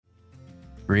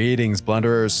Greetings,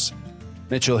 Blunderers.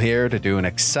 Mitchell here to do an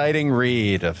exciting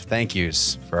read of thank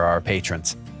yous for our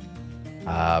patrons.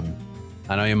 I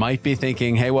know you might be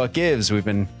thinking, hey, what gives? We've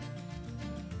been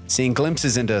seeing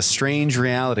glimpses into strange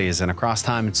realities and across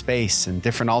time and space and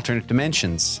different alternate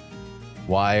dimensions.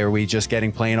 Why are we just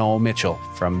getting plain old Mitchell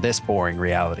from this boring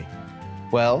reality?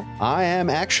 Well, I am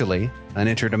actually an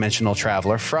interdimensional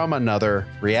traveler from another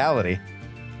reality.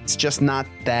 It's just not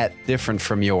that different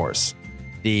from yours.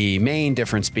 The main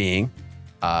difference being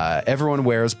everyone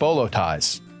wears bolo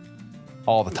ties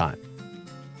all the time.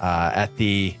 At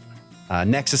the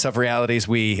Nexus of Realities,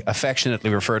 we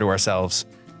affectionately refer to ourselves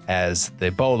as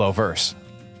the Bolo verse.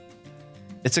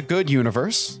 It's a good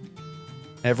universe.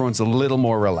 Everyone's a little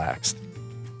more relaxed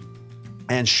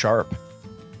and sharp.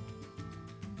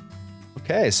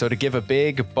 Okay, so to give a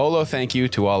big Bolo thank you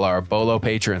to all our Bolo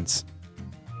patrons,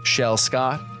 Shell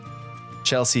Scott,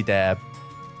 Chelsea Dabb,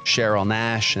 Cheryl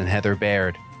Nash, and Heather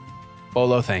Baird.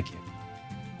 Bolo thank you.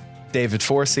 David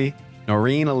Forsey,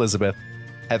 Noreen Elizabeth,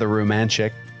 Heather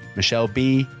Rumanchik, Michelle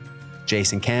B.,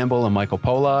 Jason Campbell, and Michael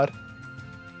Pollard.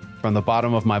 From the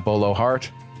bottom of my Bolo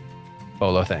heart,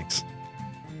 Bolo thanks.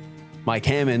 Mike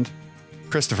Hammond,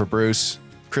 Christopher Bruce,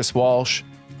 Chris Walsh,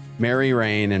 Mary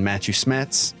Rain, and Matthew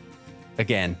Smets.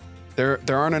 Again, there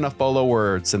aren't enough Bolo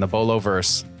words in the Bolo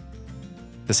verse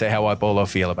to say how I Bolo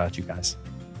feel about you guys.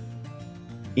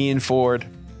 Ian Ford,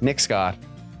 Nick Scott,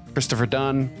 Christopher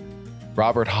Dunn,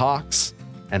 Robert Hawks,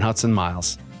 and Hudson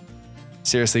Miles.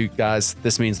 Seriously, guys,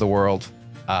 this means the world.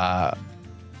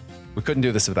 We couldn't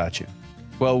do this without you.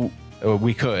 Well,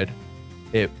 we could,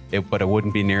 but it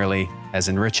wouldn't be nearly as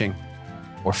enriching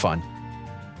or fun.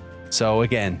 So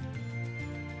again,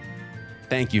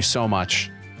 thank you so much.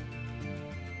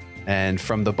 And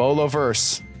from the Bolo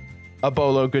verse, a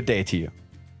Bolo good day to you.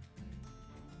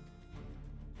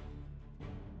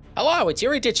 Hello, it's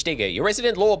Yuri Ditchdigger, your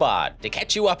resident lore bard, to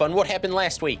catch you up on what happened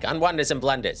last week on Wonders and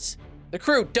Blunders. The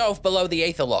crew dove below the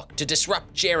Aetherlock to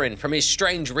disrupt Jaren from his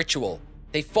strange ritual.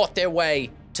 They fought their way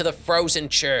to the Frozen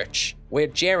Church, where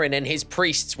Jaren and his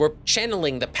priests were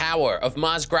channeling the power of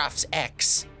Marsgraf's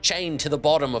axe, chained to the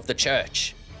bottom of the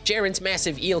church. Jaren's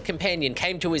massive eel companion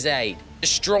came to his aid,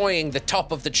 destroying the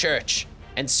top of the church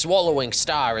and swallowing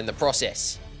Star in the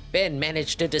process. Ben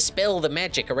managed to dispel the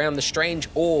magic around the strange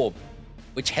orb,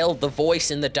 which held the voice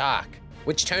in the dark,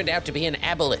 which turned out to be an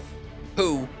aboleth,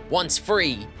 who, once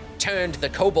free, turned the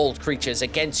kobold creatures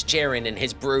against Jaren and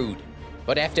his brood.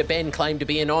 But after Ben claimed to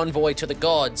be an envoy to the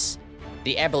gods,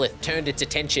 the aboleth turned its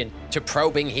attention to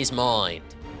probing his mind.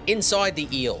 Inside the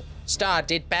eel, Star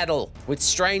did battle with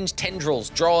strange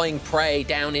tendrils drawing prey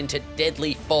down into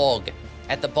deadly fog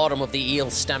at the bottom of the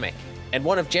eel's stomach, and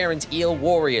one of Jaren's eel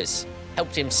warriors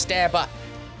helped him stab up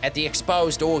at the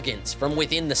exposed organs from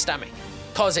within the stomach,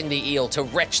 causing the eel to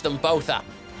retch them both up,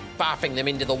 barfing them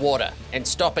into the water and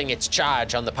stopping its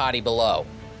charge on the party below.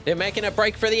 They're making a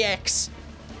break for the X,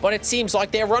 but it seems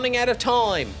like they're running out of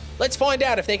time. Let's find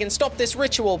out if they can stop this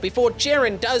ritual before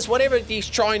Jaren does whatever he's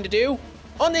trying to do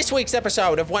on this week's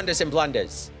episode of Wonders and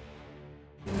Blunders.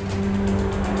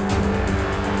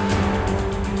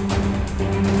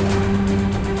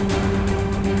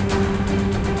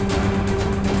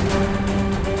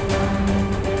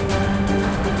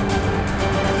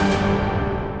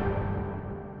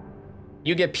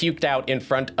 You get puked out in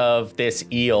front of this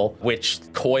eel, which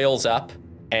coils up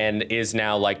and is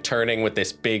now like turning with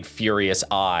this big furious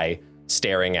eye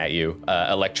staring at you.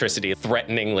 Electricity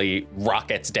threateningly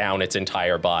rockets down its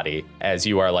entire body as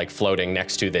you are like floating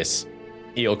next to this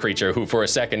eel creature who for a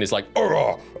second is like,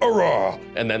 "Arrah, arrah,"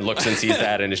 and then looks and sees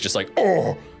that and is just like,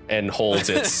 "Oh," and holds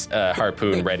its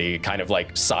harpoon ready, kind of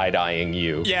like side-eyeing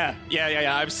you. Yeah.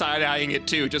 I'm side-eyeing it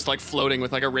too, just like floating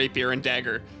with like a rapier and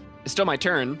dagger. It's still my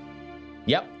turn.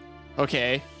 Yep.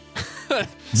 Okay.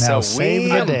 Now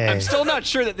save the day. I'm still not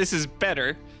sure that this is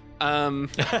better. Now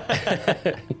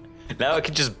it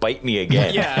can just bite me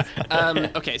again. Yeah.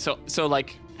 Okay, so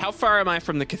like, how far am I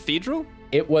from the cathedral?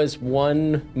 It was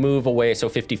one move away, so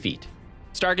 50 feet.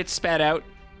 Star gets spat out,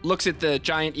 looks at the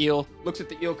giant eel, looks at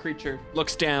the eel creature,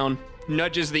 looks down,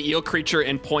 nudges the eel creature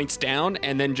and points down,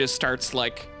 and then just starts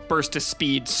like burst of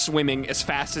speed swimming as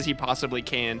fast as he possibly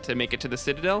can to make it to the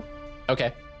citadel.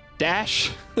 Okay. Dash,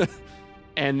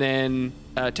 and then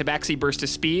Tabaxi burst of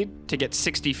speed to get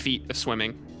 60 feet of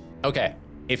swimming. Okay.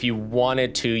 If you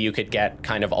wanted to, you could get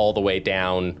kind of all the way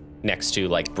down next to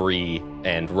like Bree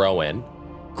and Rowan.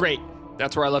 Great.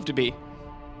 That's where I love to be.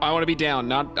 I want to be down,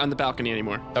 not on the balcony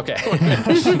anymore. Okay.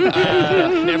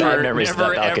 Never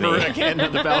balcony. ever again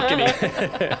on the balcony.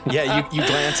 Yeah, you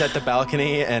glance at the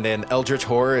balcony and an eldritch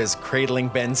horror is cradling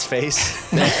Ben's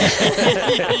face.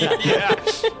 Yeah.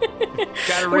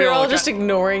 got a We real. were all just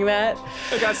ignoring that.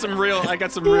 I got some real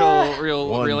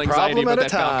anxiety problem about at a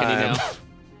that balcony time. now.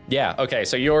 Yeah, okay,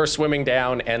 so you're swimming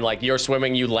down, and like you're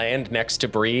swimming, you land next to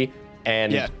Bree,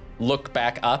 and look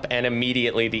back up, and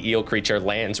immediately the eel creature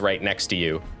lands right next to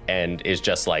you, and is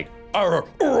just like, "Arr,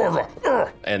 arr,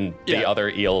 arr," and the other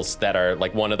eels that are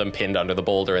like one of them pinned under the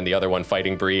boulder and the other one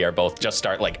fighting Bree are both just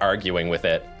start like arguing with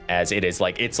it, as it is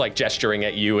like, it's like gesturing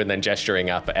at you and then gesturing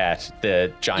up at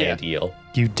the giant eel.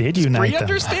 You did unite Bree them.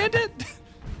 understand it?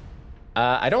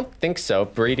 I don't think so.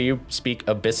 Bree, do you speak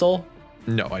Abyssal?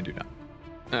 No, I do not.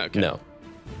 Okay. No.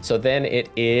 So then it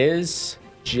is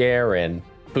Jaren,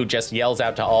 who just yells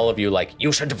out to all of you like,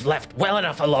 "You should have left well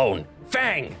enough alone,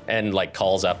 Fang!" And like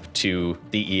calls up to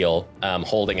the eel,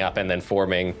 holding up and then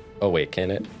forming. Oh wait,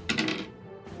 can it?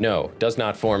 No, does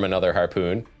not form another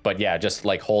harpoon, but yeah, just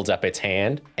like holds up its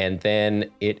hand, and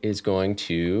then it is going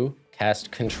to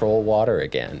cast Control Water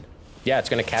again. Yeah, it's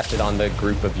going to cast it on the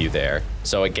group of you there.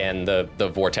 So again, the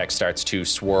vortex starts to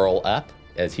swirl up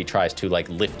as he tries to like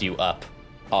lift you up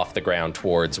off the ground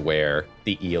towards where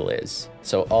the eel is.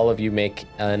 So all of you make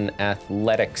an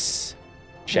athletics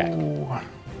check.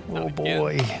 Oh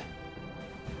boy.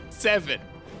 7.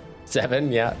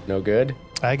 7, yeah, no good.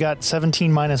 I got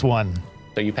 17 minus 1.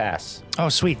 So you pass. Oh,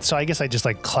 sweet. So I guess I just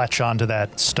like clutch onto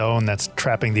that stone that's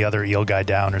trapping the other eel guy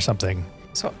down or something.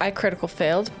 So I critical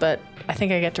failed, but I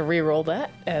think I get to re-roll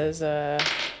that as A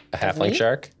halfling me?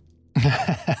 shark.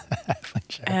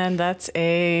 and that's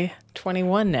a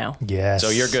 21 now. Yes. So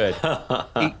you're good.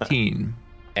 18.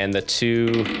 And the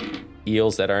two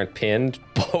eels that aren't pinned,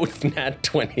 both nat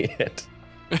 20 hit.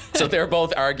 So they're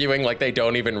both arguing like they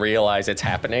don't even realize it's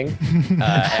happening.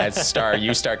 As Star,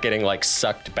 you start getting like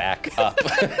sucked back up.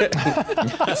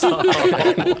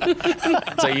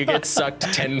 So you get sucked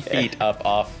 10 feet up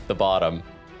off the bottom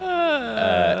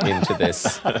into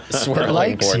this swirling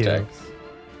likes you. vortex.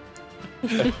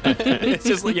 It's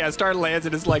just like, Star lands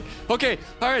and it's like, okay,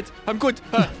 all right, I'm good.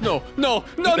 No, not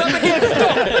again.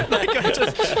 No. Like, I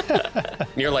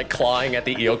just, You're like clawing at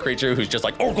the eel creature who's just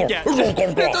like, no,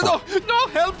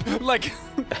 help. Like,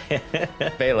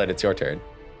 Valen, it's your turn.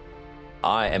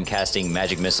 I am casting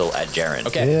Magic Missile at Jaren.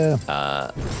 Okay.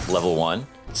 Yeah. Level 1.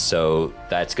 So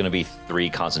that's going to be 3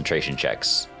 concentration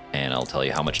checks. And I'll tell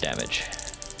you how much damage.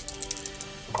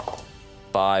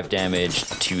 5 damage,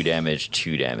 2 damage,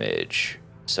 2 damage.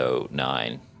 So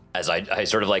 9. As I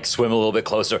sort of like swim a little bit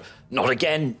closer. Not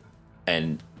again!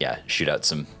 And yeah, shoot out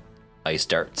some ice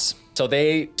darts. So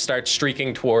they start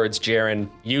streaking towards Jaren.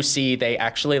 You see they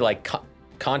actually like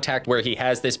contact where he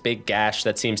has this big gash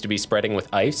that seems to be spreading with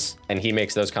ice, and he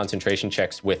makes those concentration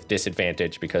checks with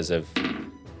disadvantage because of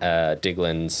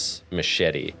Diglin's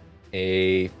machete.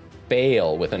 A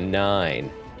fail with a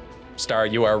 9. Star,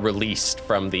 you are released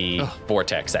from the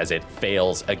vortex as it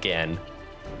fails again.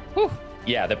 Whew.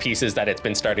 Yeah, the pieces that it's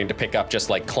been starting to pick up just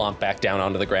like clomp back down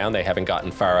onto the ground. They haven't gotten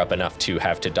far up enough to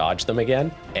have to dodge them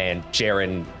again. And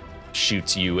Jaren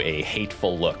shoots you a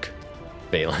hateful look,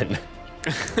 Valen.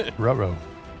 Ruh-roh.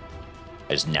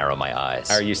 I just narrow my eyes.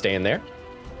 Are you staying there?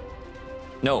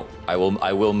 No, I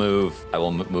will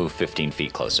move 15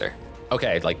 feet closer.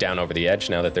 Okay, like down over the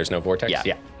edge now that there's no vortex? Yeah.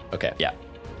 Yeah. Okay. Yeah.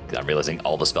 'Cause I'm realizing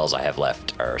all the spells I have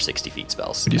left are 60 feet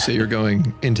spells. Would you say you're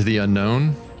going into the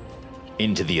unknown?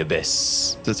 Into the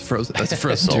abyss. That's Frozen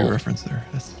 2 reference there.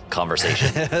 That's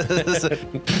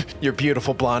Conversation. Your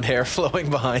beautiful blonde hair flowing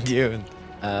behind you.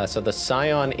 So the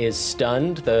Scion is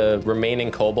stunned. The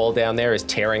remaining kobold down there is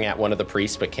tearing at one of the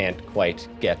priests but can't quite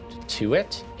get to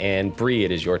it. And Bree,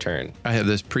 it is your turn. I have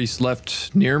this priest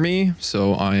left near me,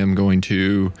 so I am going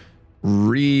to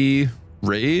use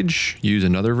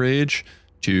another rage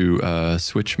to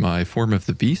switch my form of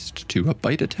the beast to a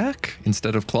bite attack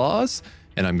instead of claws,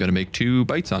 and I'm going to make 2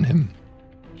 bites on him.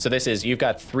 So this is, you've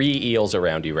got 3 eels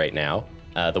around you right now.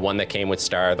 The one that came with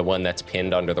Star, the one that's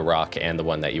pinned under the rock, and the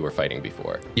one that you were fighting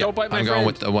before. Yeah, Don't bite my I'm friend. going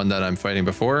with the one that I'm fighting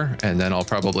before, and then I'll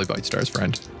probably bite Star's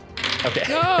friend. Okay.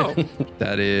 No.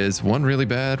 That is 1 really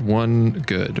bad, 1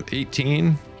 good.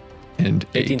 18 and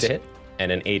 8. 18 to hit,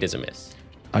 and an 8 is a miss.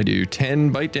 I do 10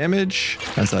 bite damage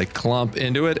as I clomp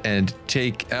into it and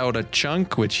take out a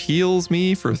chunk, which heals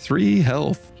me for 3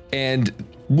 health. And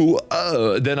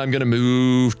then I'm going to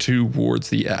move towards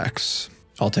the axe.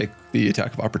 I'll take the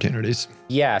attack of opportunities.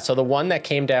 Yeah, so the one that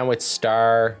came down with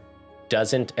Star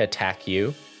doesn't attack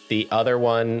you. The other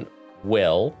one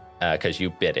will, because you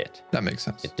bit it. That makes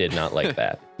sense. It did not like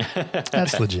that.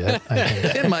 That's legit. I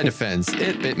think. In my defense,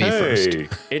 it bit me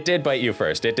first. It did bite you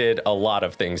first. It did a lot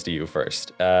of things to you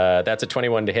first. That's a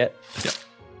 21 to hit.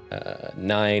 Yep.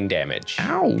 9 damage.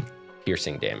 Ow.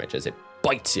 Piercing damage as it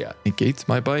bites you. Negates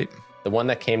my bite. The one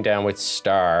that came down with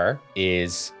Star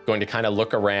is going to kind of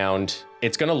look around.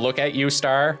 It's going to look at you,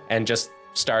 Star, and just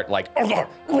start like,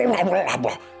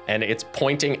 and it's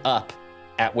pointing up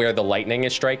at where the lightning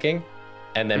is striking,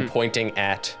 and then pointing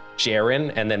at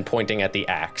Jaren, and then pointing at the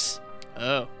axe.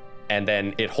 Oh. And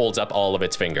then it holds up all of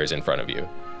its fingers in front of you.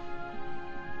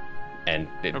 And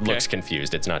it looks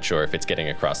confused. It's not sure if it's getting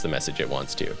across the message it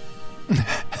wants to.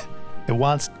 It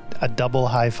wants a double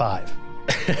high five.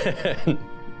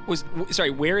 Sorry,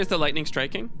 where is the lightning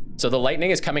striking? So the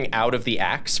lightning is coming out of the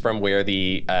axe from where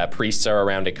the priests are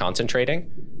around it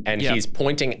concentrating. And he's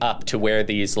pointing up to where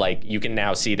these, like, you can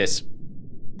now see this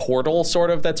portal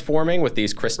sort of that's forming with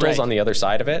these crystals on the other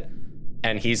side of it.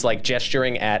 And he's like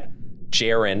gesturing at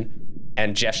Jaren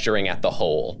and gesturing at the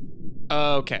hole.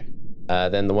 Okay.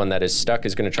 Then the one that is stuck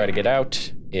is going to try to get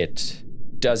out. It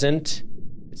doesn't.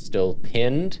 It's still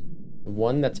pinned. The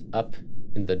one that's up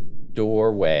in the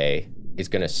doorway is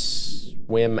going to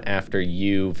swim after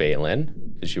you,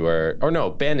 Valen, because you are... Oh, no,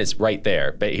 Ben is right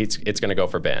there. But it's going to go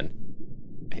for Ben.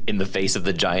 In the face of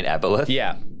the giant aboleth?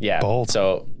 Yeah. Bold.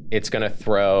 So it's going to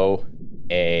throw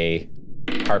a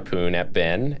harpoon at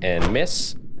Ben and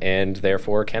miss, and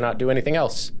therefore cannot do anything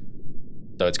else.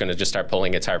 So it's going to just start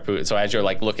pulling its harpoon. So as you're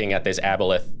like looking at this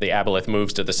aboleth, the aboleth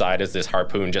moves to the side as this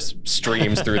harpoon just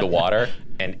streams through the water,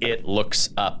 and it looks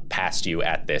up past you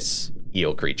at this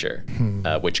eel creature,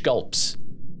 which gulps.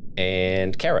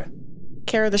 And Kara.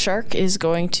 Kara the shark is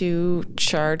going to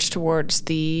charge towards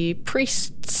the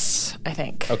priests, I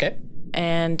think. Okay.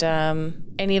 And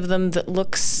any of them that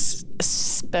looks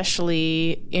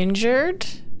especially injured?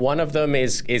 One of them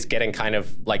is getting kind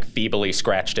of like feebly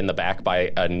scratched in the back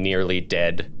by a nearly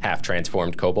dead,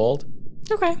 half-transformed kobold.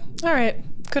 Okay. All right.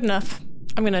 Good enough.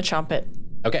 I'm going to chomp it.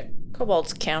 Okay.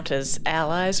 Kobolds count as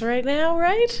allies right now,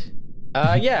 right?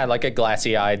 Yeah, like a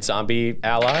glassy-eyed zombie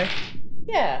ally.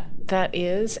 Yeah. That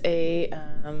is a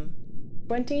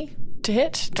 20 to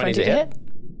hit. 20 to hit.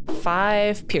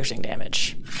 5 piercing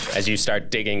damage. As you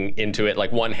start digging into it,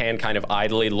 like one hand kind of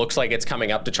idly looks like it's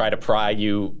coming up to try to pry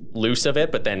you loose of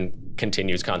it, but then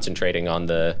continues concentrating on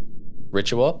the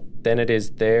ritual. Then it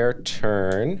is their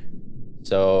turn.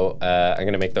 So I'm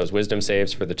going to make those wisdom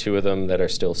saves for the 2 of them that are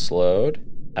still slowed.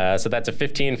 So that's a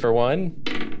 15 for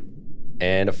one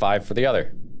and a 5 for the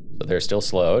other. So they're still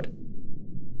slowed.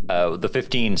 The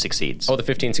 15 succeeds. Oh, the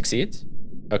 15 succeeds?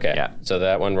 Okay. Yeah. So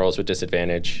that one rolls with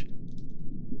disadvantage.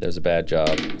 There's a bad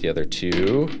job. The other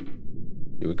 2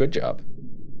 do a good job.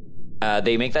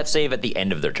 They make that save at the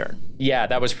end of their turn. Yeah,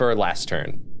 that was for last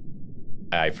turn.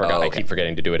 I forgot. Oh, okay. I keep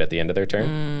forgetting to do it at the end of their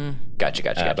turn.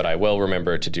 Gotcha. But I will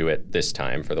remember to do it this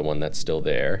time for the one that's still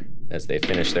there as they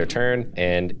finish their turn.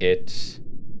 And it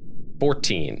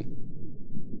 14.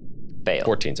 Fail.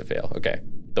 14's a fail. Okay.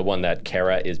 The one that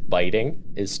Kara is biting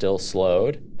is still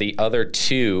slowed. The other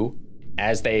 2,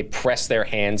 as they press their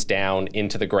hands down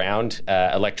into the ground,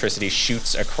 electricity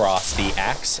shoots across the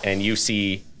axe, and you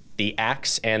see the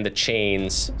axe and the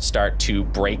chains start to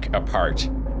break apart.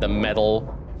 The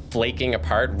metal flaking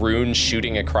apart, runes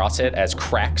shooting across it as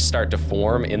cracks start to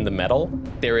form in the metal.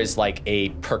 There is like a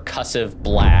percussive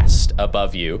blast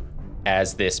above you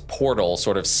as this portal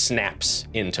sort of snaps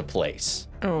into place.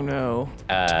 Oh no.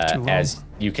 As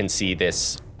you can see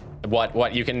this,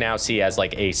 what you can now see as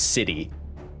like a city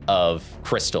of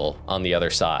crystal on the other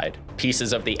side.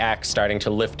 Pieces of the axe starting to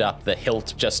lift up, the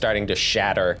hilt just starting to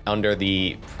shatter under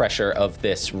the pressure of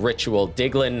this ritual.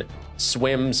 Diglin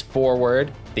swims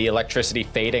forward, the electricity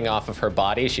fading off of her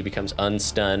body. She becomes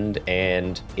unstunned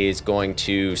and is going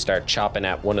to start chopping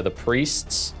at one of the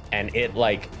priests. And it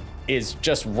like is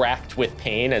just racked with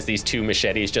pain as these 2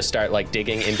 machetes just start like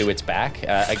digging into its back.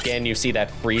 Again, you see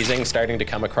that freezing starting to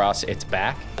come across its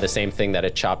back. The same thing that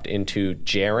it chopped into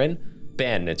Jaren.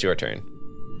 Ben, it's your turn.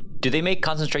 Do they make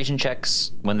concentration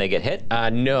checks when they get hit?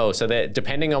 No, so that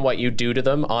depending on what you do to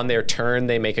them, on their turn,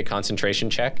 they make a concentration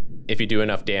check. If you do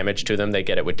enough damage to them, they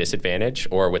get it with disadvantage,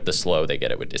 or with the slow, they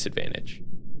get it with disadvantage.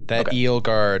 That eel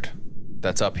guard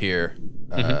that's up here.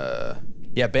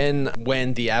 Yeah, Ben,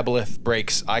 when the aboleth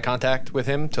breaks eye contact with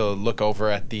him to look over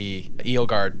at the eel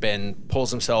guard, Ben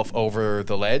pulls himself over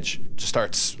the ledge, just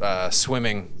starts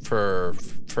swimming for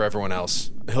everyone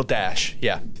else. He'll dash,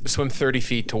 swim 30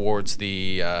 feet towards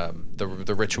the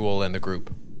ritual and the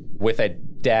group. With a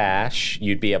dash,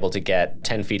 you'd be able to get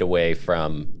 10 feet away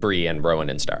from Bree and Rowan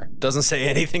and Star. Doesn't say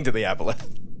anything to the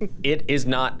aboleth.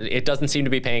 It doesn't seem to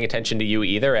be paying attention to you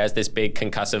either. As this big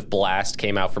concussive blast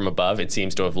came out from above, it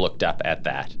seems to have looked up at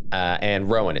that. And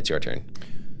Rowan, it's your turn.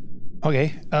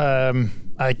 Okay.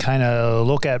 I kind of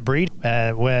look at Bree.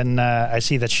 When I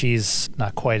see that she's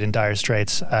not quite in dire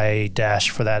straits, I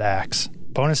dash for that axe.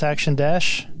 Bonus action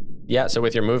dash. Yeah, so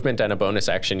with your movement and a bonus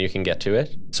action, you can get to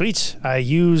it. Sweet. I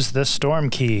use the storm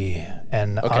key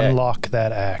and unlock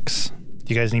that axe.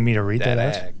 Do you guys need me to read that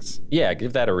out? axe. Yeah,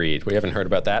 give that a read. We haven't heard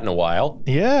about that in a while.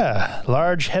 Yeah.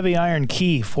 Large, heavy iron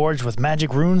key forged with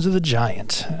magic runes of the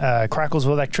giant. Crackles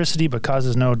with electricity but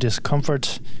causes no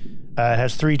discomfort. It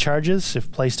has 3 charges.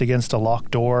 If placed against a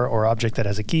locked door or object that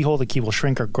has a keyhole, the key will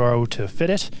shrink or grow to fit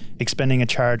it. Expending a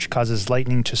charge causes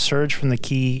lightning to surge from the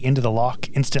key into the lock,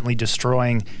 instantly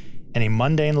destroying any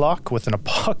mundane lock with an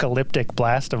apocalyptic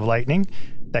blast of lightning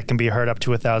that can be heard up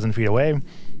to 1,000 feet away.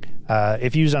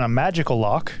 If used on a magical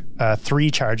lock, 3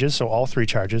 charges, so all 3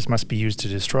 charges, must be used to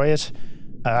destroy it.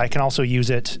 I can also use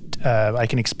it, I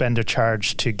can expend a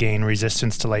charge to gain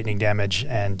resistance to lightning damage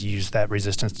and use that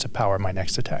resistance to power my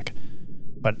next attack.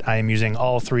 But I am using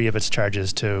all 3 of its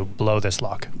charges to blow this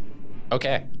lock.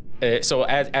 Okay. So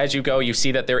as you go, you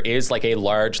see that there is like a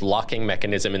large locking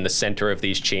mechanism in the center of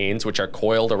these chains, which are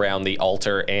coiled around the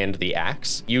altar and the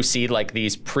axe. You see like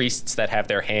these priests that have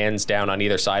their hands down on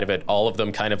either side of it, all of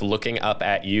them kind of looking up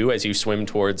at you as you swim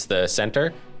towards the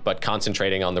center, but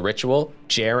concentrating on the ritual.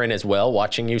 Jaren as well,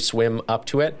 watching you swim up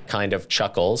to it, kind of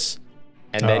chuckles.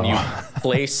 And then you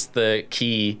place the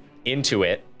key into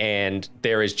it, and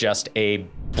there is just a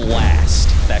blast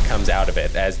that comes out of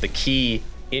it as the key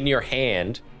in your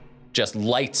hand just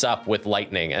lights up with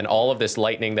lightning, and all of this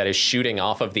lightning that is shooting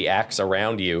off of the axe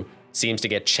around you seems to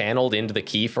get channeled into the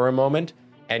key for a moment,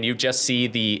 and you just see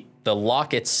the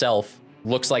lock itself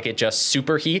looks like it just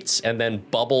superheats and then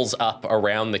bubbles up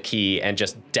around the key and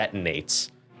just detonates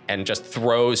and just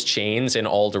throws chains in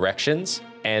all directions,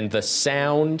 and the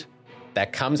sound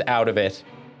that comes out of it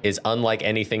is unlike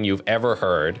anything you've ever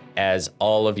heard, as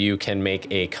all of you can make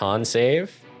a con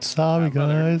save. Sorry,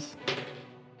 guys.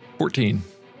 14.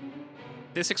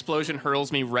 This explosion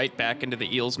hurls me right back into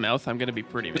the eel's mouth. I'm going to be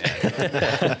pretty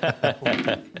mad.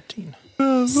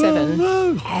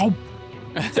 7.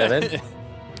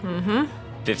 7?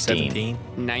 15.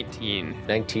 19.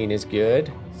 19 is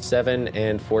good. 7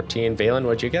 and 14. Valen,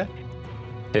 what'd you get?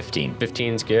 15.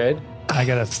 15's good. I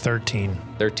got a 13.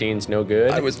 13's no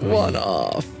good. I was 1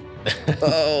 off.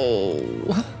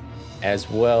 Oh. As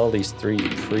well, these 3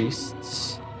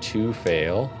 priests, 2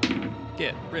 fail.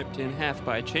 Get ripped in half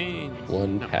by chains.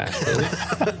 1 passes.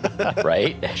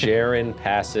 Right? Jaren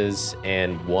passes,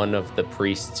 and 1 of the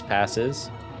priests passes.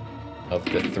 Of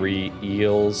the 3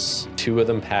 eels, 2 of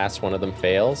them pass, 1 of them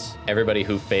fails. Everybody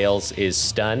who fails is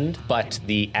stunned, but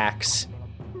the axe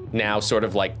now sort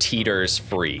of like teeters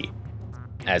free,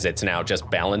 as it's now just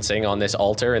balancing on this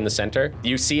altar in the center.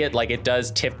 You see it like it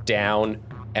does tip down,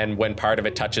 and when part of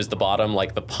it touches the bottom,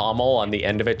 like the pommel on the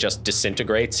end of it just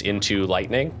disintegrates into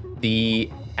lightning. The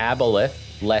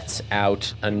aboleth lets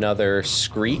out another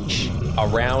screech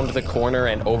around the corner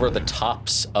and over the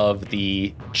tops of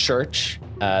the church.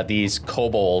 These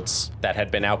kobolds that had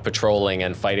been out patrolling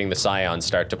and fighting the scions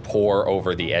start to pour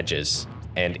over the edges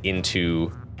and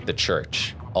into the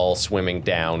church, all swimming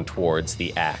down towards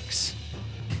the axe.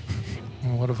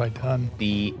 What have I done?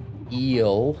 The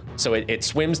eel, so it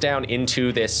swims down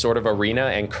into this sort of arena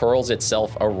and curls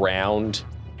itself around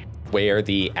where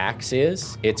the axe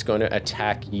is. It's going to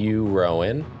attack you,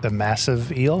 Rowan. The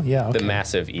massive eel? Yeah, okay. The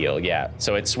massive eel, yeah.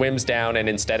 So it swims down, and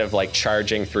instead of like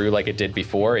charging through like it did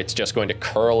before, it's just going to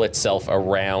curl itself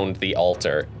around the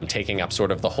altar, taking up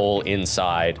sort of the whole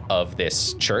inside of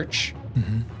this church,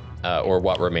 or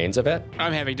what remains of it.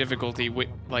 I'm having difficulty with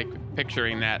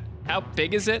picturing that. How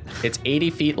big is it? It's 80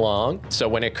 feet long, so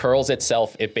when it curls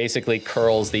itself, it basically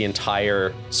curls the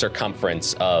entire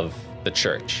circumference of the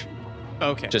church.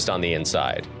 Okay. Just on the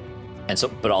inside. And so,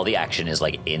 but all the action is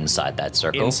like inside that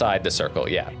circle? Inside the circle,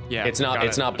 yeah. Yeah, It's not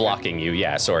got it. blocking you,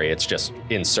 yeah, sorry. It's just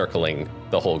encircling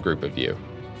the whole group of you.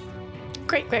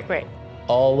 Great.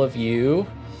 All of you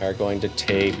are going to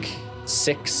take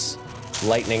 6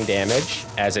 lightning damage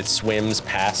as it swims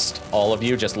past all of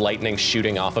you, just lightning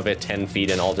shooting off of it 10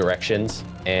 feet in all directions.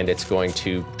 And it's going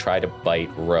to try to bite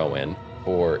Rowan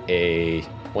for a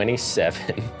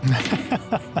 27.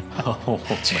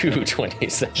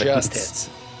 227.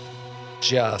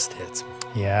 Just hits.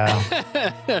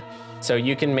 Yeah. So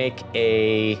you can make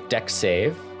a dex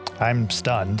save. I'm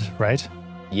stunned, right?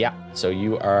 Yeah, so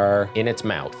you are in its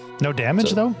mouth. No damage,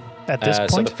 So- though, at this So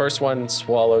point? the first one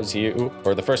swallows you,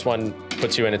 or the first one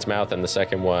puts you in its mouth, and the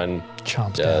second one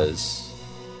Chomps down. does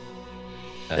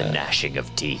The gnashing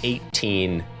of teeth.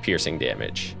 18 piercing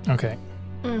damage. Okay.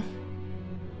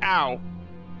 Ow.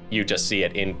 You just see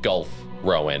it engulf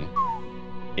Rowan.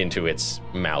 into its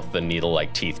mouth, the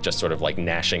needle-like teeth just sort of like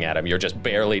gnashing at him. You're just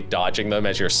barely dodging them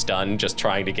as you're stunned, just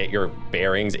trying to get your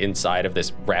bearings inside of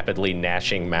this rapidly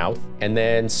gnashing mouth. And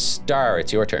then Star,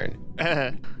 it's your turn.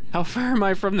 How far am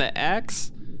I from the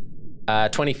axe?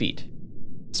 20 feet.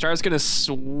 Star's gonna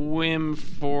swim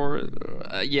for.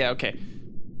 Yeah, okay.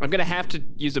 I'm gonna have to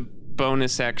use a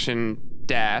bonus action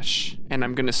dash, and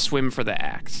I'm gonna swim for the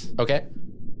axe. Okay.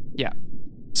 Yeah.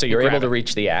 So you're Grab able to it.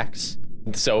 reach the axe.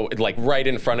 So, like, right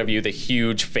in front of you, the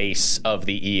huge face of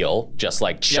the eel, just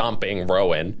like chomping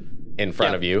Rowan in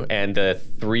front Yep. of you, and the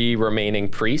 3 remaining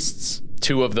priests,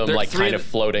 2 of them, There are like, 3 kind of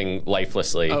floating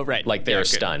lifelessly. Oh, right. Like they're Yeah, good.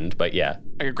 stunned, but yeah.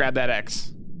 I could grab that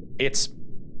axe. It's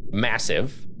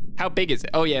massive. How big is it?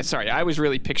 Oh yeah, sorry. I was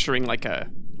really picturing like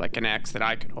an axe that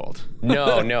I could hold.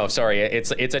 No, sorry.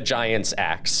 It's a giant's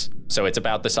axe. So it's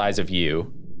about the size of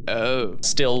you. Oh.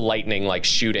 Still lightning, like,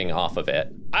 shooting off of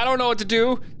it. I don't know what to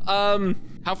do.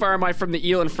 How far am I from the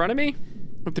eel in front of me?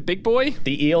 With the big boy?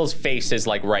 The eel's face is,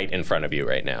 like, right in front of you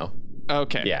right now.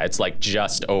 Okay. Yeah, it's, like,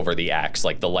 just over the axe,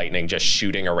 like the lightning just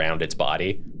shooting around its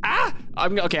body. Ah!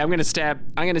 I'm gonna stab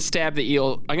the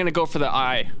eel. I'm gonna go for the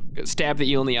eye. Stab the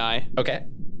eel in the eye. Okay.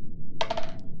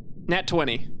 Nat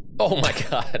 20. Oh my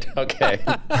god. Okay.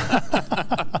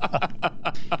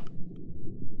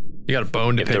 You got a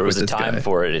bone to If pick there was with a this time guy.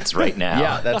 for it, it's right now.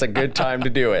 Yeah, that's a good time to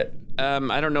do it.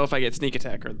 I don't know if I get sneak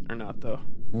attack or not though.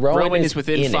 Rowan is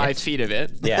within in 5 it. feet of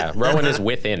it. Yeah, Rowan is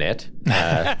within it.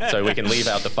 So we can leave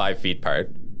out the 5 feet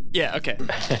part. Yeah, okay.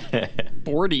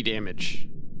 40 damage.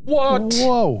 What?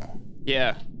 Whoa.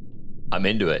 Yeah. I'm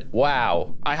into it.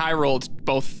 Wow. I high rolled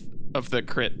both of the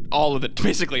crit,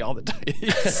 basically all the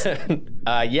dice.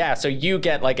 Yeah, so you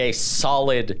get like a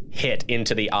solid hit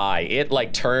into the eye. It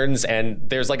like turns and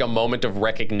there's like a moment of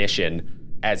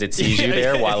recognition as it sees you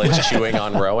there while it's chewing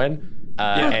on Rowan.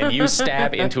 And you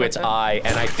stab into its eye,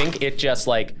 and I think it just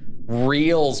like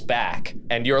reels back,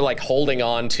 and you're like holding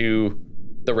on to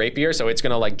the rapier, so it's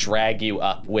gonna like drag you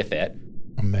up with it.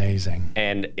 Amazing.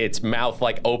 And its mouth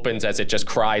like opens as it just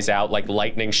cries out, like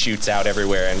lightning shoots out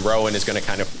everywhere, and Rowan is gonna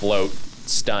kind of float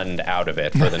stunned out of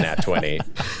it for the nat 20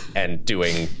 and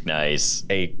doing Nice.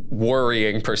 a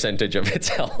worrying percentage of its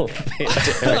health in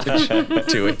damage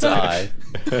to its eye.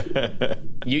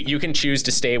 You can choose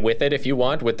to stay with it if you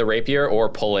want with the rapier or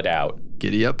pull it out.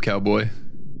 Giddy up, cowboy.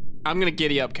 I'm gonna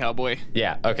giddy up, cowboy.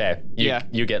 Yeah, okay. Yeah.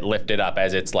 You get lifted up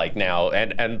as it's like now,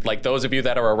 and like those of you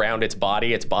that are around its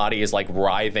body is like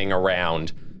writhing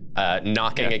around,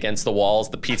 knocking against the walls.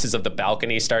 The pieces of the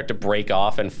balcony start to break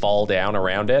off and fall down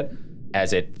around it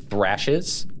as it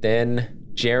thrashes.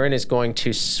 Then Jaren is going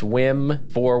to swim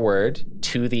forward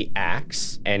to the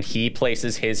axe, and he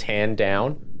places his hand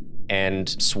down and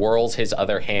swirls his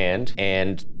other hand,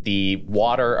 and the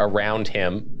water around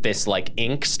him, this like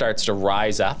ink starts to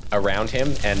rise up around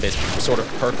him, and this sort of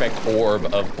perfect orb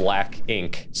of black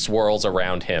ink swirls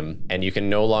around him, and you can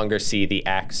no longer see the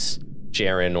axe,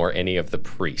 Jaren, or any of the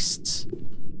priests.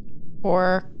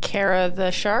 Or Kara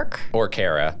the shark. Or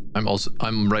Kara.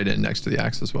 I'm right in next to the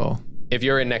axe as well. If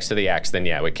you're in next to the axe, then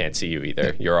yeah, we can't see you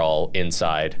either. You're all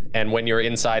inside. And when you're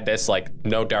inside this, like,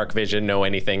 no dark vision, no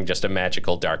anything, just a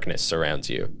magical darkness surrounds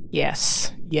you.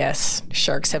 Yes. Yes.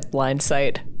 Sharks have blind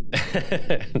sight.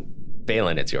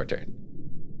 Balin, it's your turn.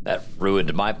 That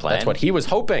ruined my plan. That's what he was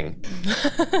hoping.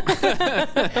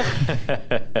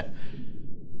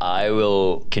 I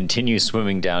will continue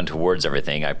swimming down towards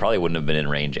everything. I probably wouldn't have been in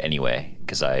range anyway,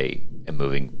 because I am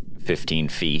moving 15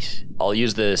 feet. I'll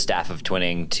use the Staff of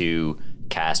Twinning to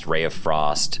cast Ray of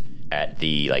Frost at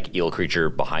the like eel creature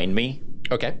behind me,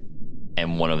 Okay.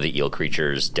 and one of the eel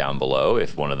creatures down below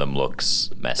if one of them looks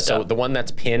messed So up. the one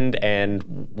that's pinned and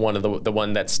one of the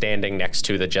one that's standing next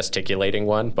to the gesticulating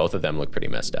one, both of them look pretty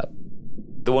messed up.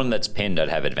 The one that's pinned, I'd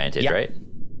have advantage, Yeah. right?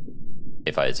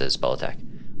 If it's a spell attack.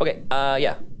 Okay,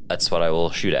 yeah, that's what I will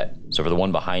shoot at. So for the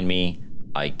one behind me,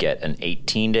 I get an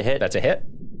 18 to hit. That's a hit.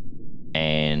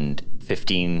 And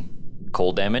 15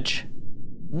 cold damage.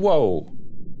 Whoa.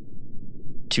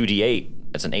 2d8.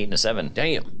 That's an 8 and a 7.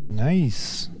 Damn.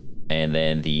 Nice. And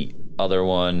then the other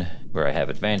one where I have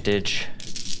advantage.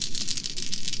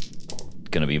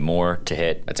 Gonna be more to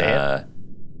hit. That's a hit.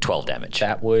 12 damage.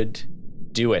 That would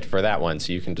do it for that one,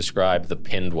 so you can describe the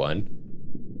pinned one.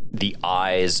 The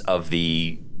eyes of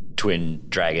the twin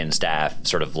dragon staff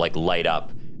sort of like light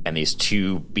up, and these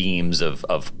 2 beams of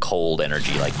cold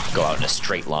energy like go out in a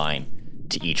straight line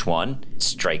to each one.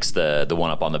 Strikes the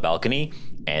one up on the balcony,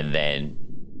 and then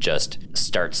just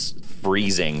starts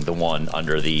freezing the one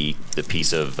under the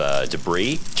piece of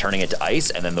debris, turning it to ice,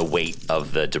 and then the weight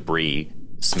of the debris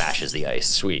smashes the ice.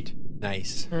 Sweet.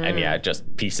 Nice. And yeah,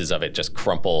 just pieces of it just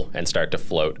crumple and start to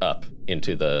float up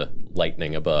into the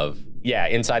lightning above. Yeah,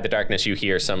 inside the darkness you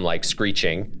hear some like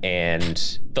screeching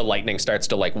and the lightning starts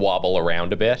to like wobble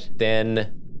around a bit.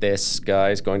 Then this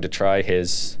guy's going to try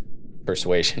his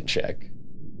persuasion check.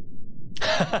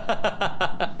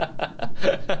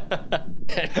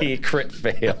 And he crit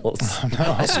fails.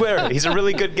 I swear, he's a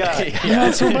really good guy.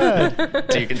 Not so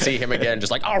bad. So you can see him again,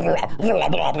 just like,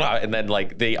 and then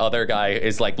like the other guy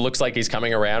is like, looks like he's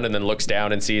coming around and then looks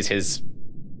down and sees his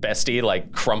bestie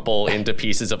like crumple into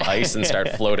pieces of ice and start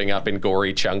floating up in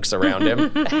gory chunks around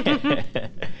him.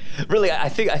 Really, I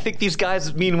think these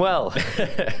guys mean well.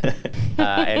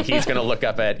 And he's going to look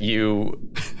up at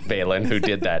you, Valen, who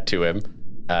did that to him,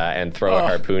 and throw a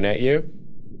harpoon at you.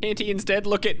 Can't he instead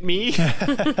look at me?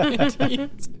 I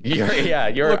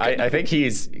think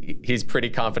he's pretty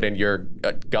confident you're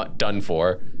got done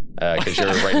for because you're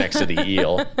right next to the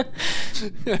eel.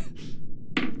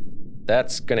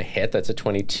 That's gonna hit. That's a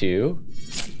 22.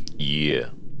 Yeah.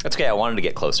 That's okay. I wanted to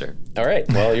get closer. All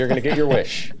right. Well, you're gonna get your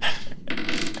wish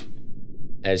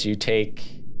as you take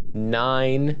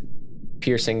 9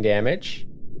 piercing damage.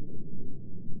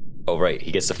 Oh, right.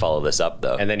 He gets to follow this up,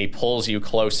 though. And then he pulls you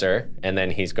closer, and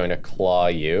then he's going to claw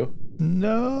you.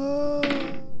 No.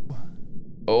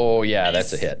 Oh, yeah,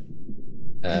 that's a hit.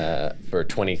 For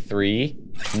 23,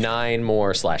 9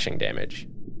 more slashing damage.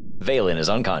 Valen is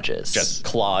unconscious. Just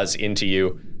claws into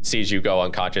you, sees you go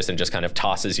unconscious, and just kind of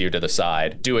tosses you to the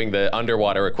side, doing the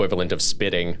underwater equivalent of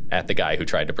spitting at the guy who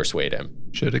tried to persuade him.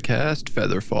 Should have cast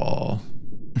Featherfall.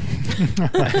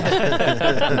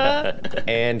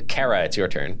 And Kara, it's your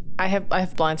turn. I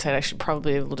have blindsight. I should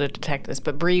probably be able to detect this,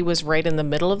 but Bree was right in the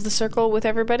middle of the circle with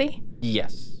everybody.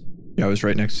 Yes. Yeah, I was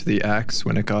right next to the axe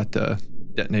when it got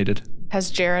detonated. Has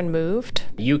Jaren moved?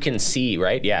 You can see,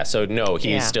 right? Yeah, so no,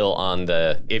 he's still on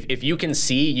the... If you can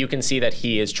see that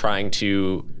he is trying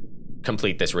to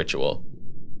complete this ritual.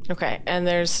 Okay, and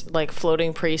there's like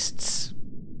floating priests.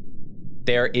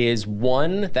 There is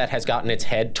one that has gotten its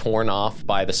head torn off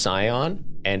by the scion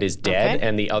and is dead,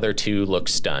 and the other 2 look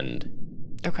stunned.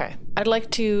 Okay. I'd like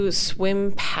to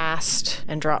swim past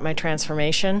and drop my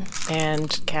transformation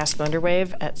and cast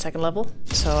Thunderwave at 2nd level.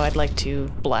 So I'd like to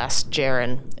blast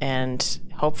Jaren and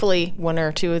hopefully 1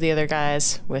 or 2 of the other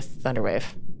guys with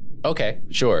Thunderwave. Okay,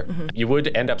 sure. You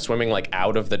would end up swimming like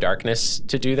out of the darkness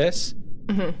to do this,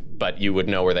 but you would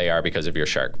know where they are because of your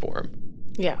shark form.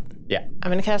 Yeah. Yeah.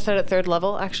 I'm going to cast that at 3rd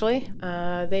level, actually.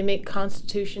 They make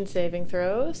Constitution saving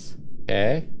throws.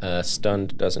 Okay.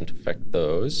 Stunned doesn't affect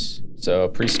those. So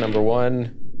priest number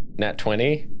 1, nat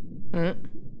 20.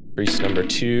 Priest number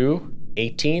 2,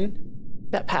 18.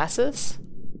 That passes.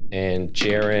 And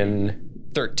Jaren,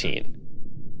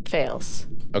 13. Fails.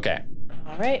 Okay.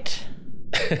 All right.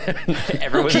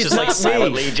 Everyone's just like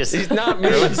silently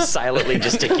everyone's silently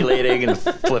gesticulating and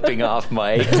flipping off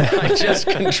Mike. I just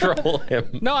control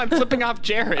him. No, I'm flipping off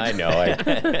Jared. I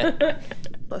know.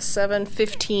 Plus 7,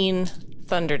 15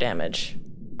 thunder damage.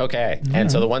 Okay. And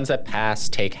so the ones that pass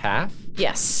take half,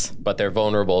 Yes. but they're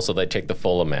vulnerable, so they take the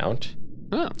full amount.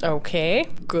 Oh. Okay.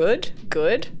 Good.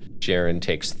 Jaren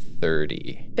takes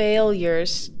 30.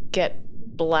 Failures get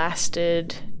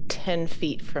blasted 10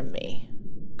 feet from me.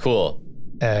 Cool.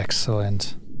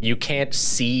 Excellent. You can't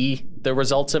see the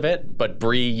results of it, but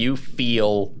Bree, you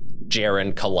feel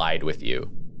Jaren collide with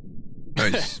you.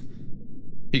 Nice.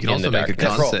 You can In also the make a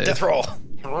darkness. con save. Death roll.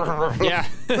 Yeah.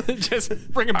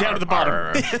 Just bring him down to the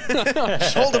bottom.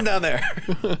 Hold him down there.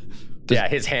 Yeah,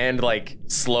 his hand like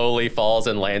slowly falls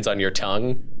and lands on your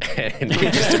tongue, and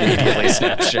you just immediately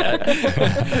snap shut.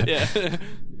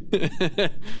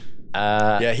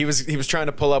 Yeah, he was trying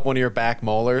to pull up one of your back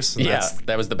molars. And Yeah,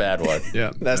 that was the bad one.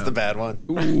 Yeah. That's the bad one.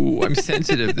 Ooh, I'm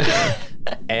sensitive there.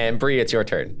 And Bree, it's your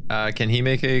turn. Can he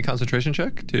make a concentration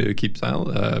check to keep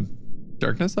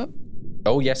darkness up?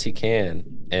 Oh, yes, he can.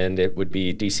 And it would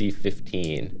be DC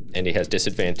 15, and he has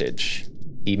disadvantage.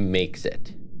 He makes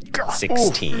it.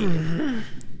 16.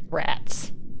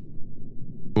 Rats.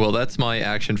 Well, that's my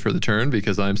action for the turn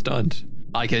because I'm stunned.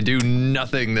 I can do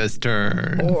nothing this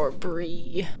turn. Or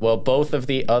Bree. Well, both of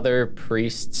the other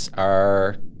priests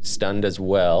are stunned as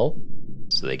well.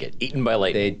 So they get eaten by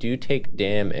lightning. They do take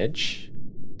damage.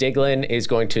 Diglin is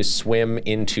going to swim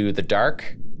into the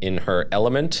dark in her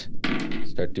element.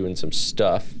 Start doing some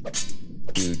stuff.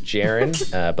 To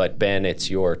Jaren, but Ben, it's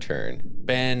your turn.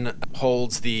 Ben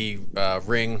holds the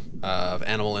ring of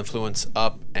animal influence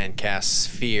up and casts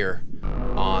fear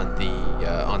on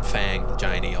on Fang, the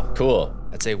giant eel. Cool.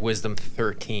 That's a wisdom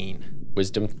 13.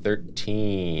 Wisdom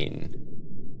 13.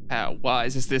 How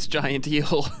wise is this giant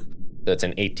eel? That's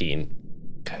an 18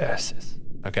 Curses.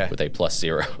 Okay. with a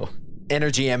 +0.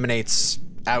 energy emanates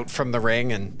out from the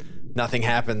ring and nothing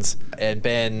happens. And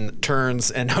Ben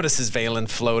turns and notices Valen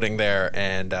floating there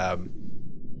and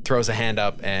throws a hand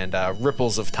up, and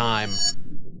ripples of time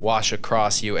wash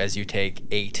across you as you take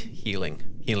 8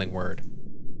 healing word.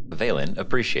 Valen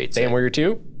appreciates Same it. warrior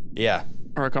 2. Yeah.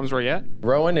 Or it comes where you at?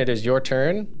 Rowan, it is your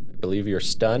turn. I believe you're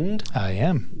stunned. I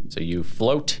am. So you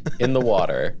float in the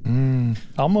water.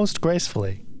 Almost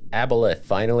gracefully. Aboleth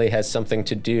finally has something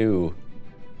to do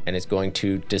and is going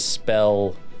to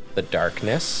dispel the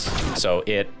darkness. So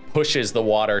it pushes the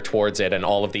water towards it, and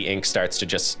all of the ink starts to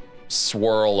just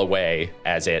swirl away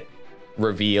as it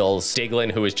reveals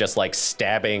Diglin, who is just like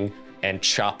stabbing and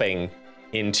chopping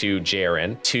into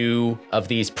Jaren. 2 of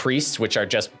these priests, which are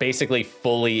just basically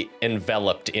fully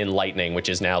enveloped in lightning, which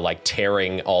is now like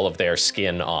tearing all of their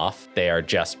skin off. They are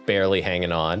just barely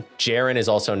hanging on. Jaren is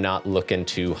also not looking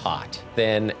too hot.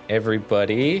 Then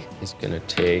everybody is gonna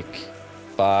take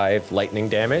 5 lightning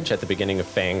damage at the beginning of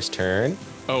Fang's turn.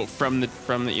 Oh, from the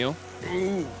eel?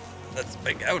 That's a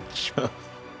big ouch.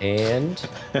 And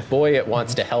boy, it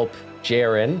wants to help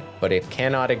Jaren, but it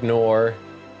cannot ignore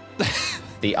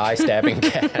the eye-stabbing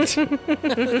cat.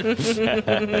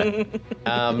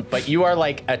 But you are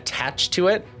like attached to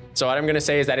it. So what I'm gonna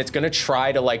say is that it's gonna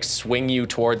try to like swing you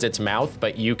towards its mouth,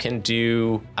 but you can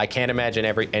do, I can't imagine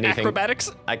anything. Acrobatics?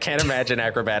 I can't imagine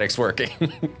acrobatics working.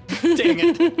 Dang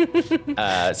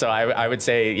it. So I would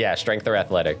say, yeah, strength or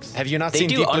athletics. Have you not They seen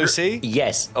do Deep Blue Sea?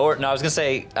 Yes. Or no, I was gonna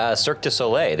say Cirque du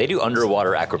Soleil. They do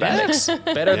underwater acrobatics.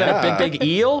 Better than a big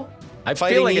eel? I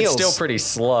Fighting feel like it's eels. still pretty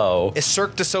slow. Is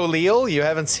Cirque du Soleil? You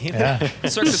haven't seen Yeah. it?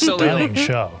 Cirque du Soleil. Stunning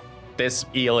show. This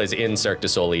eel is in Cirque du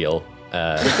Soleil.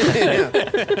 All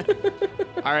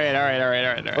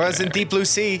right. Whereas in Deep Blue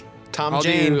Sea, Tom I'll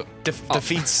Jane do-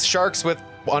 defeats sharks with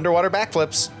underwater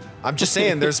backflips. I'm just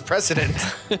saying, there's precedent.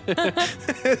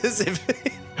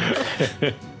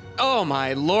 Oh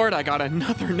my lord, I got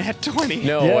another net 20.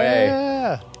 No way.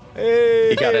 Yeah.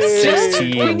 You got a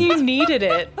 16. When you needed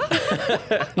it.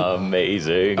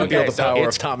 Amazing. Okay. Feel the so power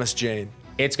it's- of Thomas Jane.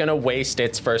 It's gonna waste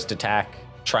its first attack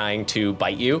trying to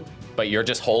bite you, but you're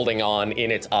just holding on in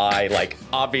its eye. Like,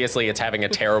 obviously it's having a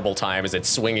terrible time as it's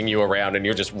swinging you around and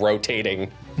you're just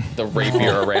rotating the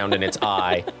rapier around in its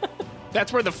eye.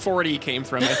 That's where the 40 came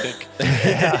from, I think.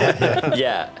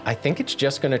 Yeah. I think it's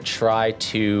just gonna try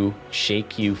to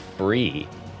shake you free.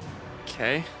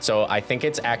 Okay. So I think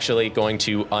it's actually going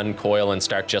to uncoil and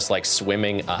start just like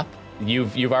swimming up.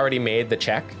 You've already made the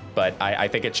check, but I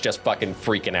think it's just fucking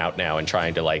freaking out now and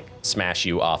trying to like smash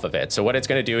you off of it. So what it's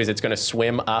gonna do is it's gonna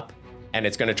swim up and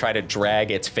it's gonna try to drag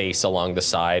its face along the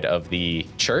side of the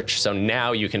church. So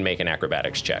now you can make an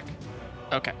acrobatics check.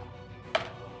 Okay.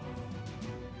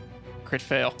 Crit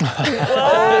fail.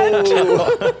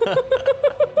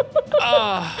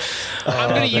 I'm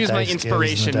going to the use my dice gives,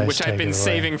 inspiration, the dice which I've take been it away.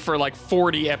 saving for like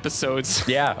 40 episodes.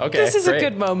 Yeah, okay. This is great. a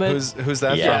good moment. Who's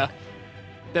that Yeah.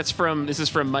 from? This is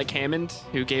from Mike Hammond,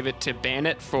 who gave it to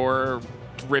Bannet for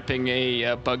ripping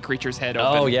a bug creature's head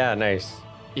open. Oh, yeah, nice.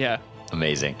 Yeah.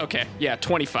 Amazing. Okay. Yeah,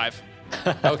 25.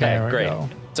 Okay, There we great. go.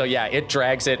 So yeah, it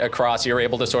drags it across. You're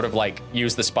able to sort of like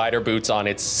use the spider boots on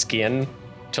its skin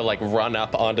to like run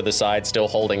up onto the side, still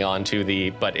holding on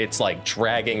to but it's like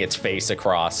dragging its face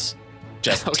across,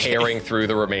 just tearing through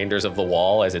the remainders of the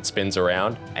wall as it spins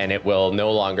around. And it will no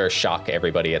longer shock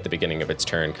everybody at the beginning of its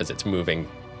turn because it's moving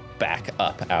back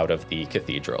up out of the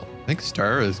cathedral. I think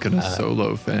Star is gonna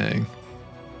solo Fang.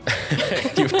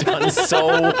 You've done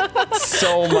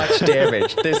so much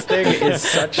damage. This thing is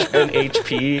such an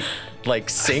HP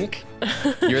like sink.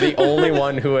 You're the only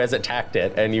one who has attacked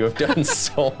it, and you have done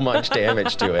so much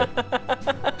damage to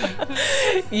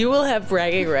it. You will have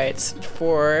bragging rights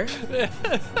for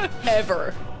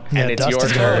ever. Yeah, it's your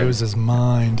Dustin's gonna turn. lose his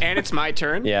mind. And it's my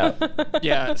turn. Yeah.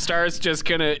 Yeah, Star's just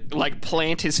gonna like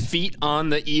plant his feet on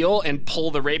the eel and pull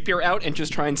the rapier out and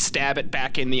just try and stab it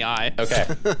back in the eye. Okay.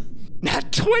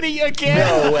 Not 20 again!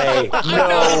 No way.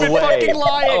 not even fucking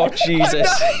lying. Oh, Jesus.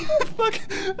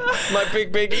 My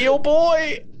big eel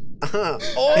boy.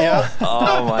 Yeah.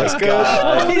 Oh my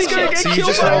god. He's going to So get you killed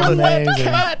just by a rolled wet amazing.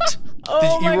 cat.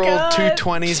 Oh You my rolled God. 2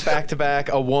 20s back to back,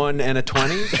 a 1 and a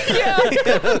 20?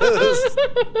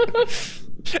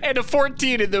 And a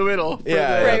 14 in the middle.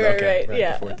 Yeah. Right, okay, right,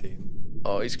 yeah. 14.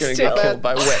 Oh, he's going to Still. get killed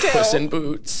by wet puss in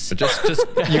boots. But just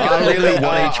you gotta really 1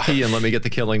 HP and let me get the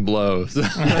killing blows.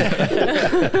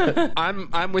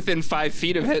 I'm within 5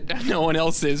 feet of it. No one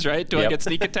else is, right? Do I Yep. get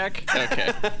sneak attack?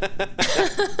 Okay.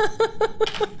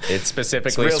 It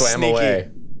specifically It's real swam sneaky. away.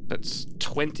 That's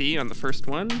 20 on the first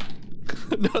one.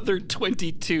 Another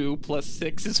 22 plus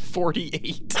 6 is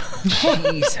 48.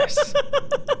 Jesus.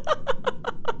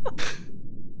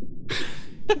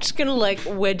 I'm just gonna like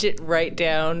wedge it right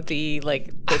down the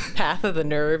path of the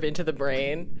nerve into the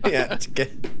brain. Yeah.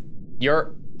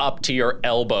 You're up to your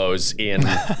elbows in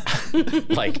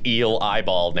like eel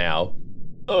eyeball now.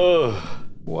 Ugh.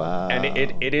 Wow. And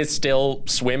it is still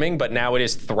swimming, but now it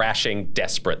is thrashing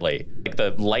desperately. Like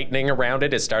the lightning around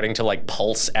it is starting to like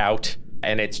pulse out,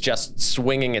 and it's just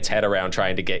swinging its head around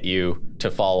trying to get you to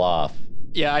fall off.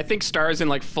 Yeah, I think Star's in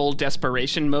like full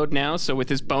desperation mode now. So with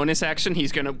his bonus action,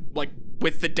 he's gonna like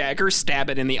with the dagger stab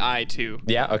it in the eye too.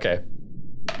 Yeah, okay.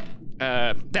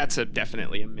 That's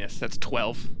definitely a miss. That's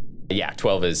 12. Yeah,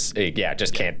 12 is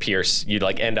just can't pierce. You'd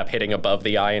like end up hitting above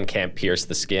the eye and can't pierce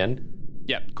the skin.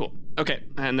 Yep, cool. Okay,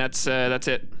 and that's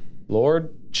it.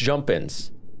 Lord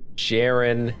Jumpins,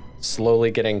 Jaren, slowly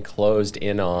getting closed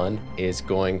in on, is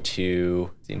going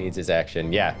to... He needs his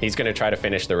action. Yeah, he's going to try to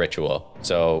finish the ritual.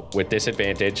 So with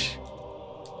disadvantage,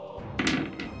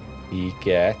 he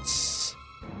gets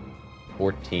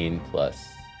 14 plus.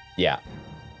 Yeah.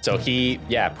 So he,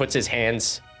 puts his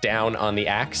hands down on the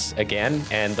axe again,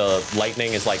 and the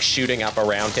lightning is like shooting up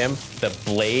around him. The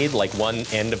blade, like one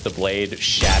end of the blade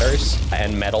shatters,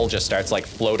 and metal just starts like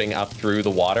floating up through the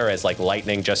water as like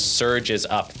lightning just surges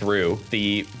up through.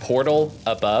 The portal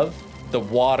above, the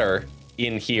water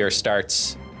in here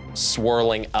starts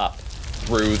swirling up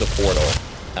through the portal.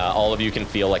 All of you can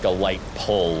feel like a light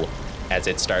pull as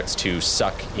it starts to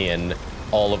suck in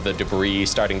all of the debris,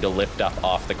 starting to lift up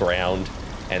off the ground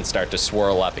and start to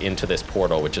swirl up into this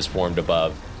portal, which is formed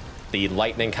above. The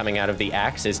lightning coming out of the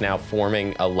axe is now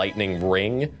forming a lightning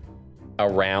ring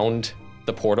around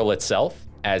the portal itself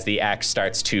as the axe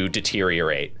starts to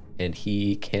deteriorate, and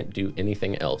he can't do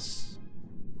anything else.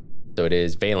 So it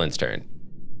is Valen's turn.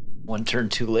 One turn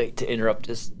too late to interrupt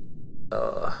us.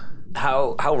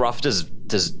 How rough does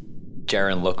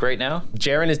Jaren look right now?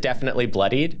 Jaren is definitely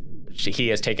bloodied. He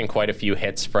has taken quite a few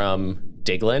hits from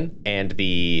Diglin, and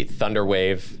the Thunder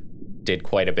Wave did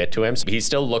quite a bit to him. So he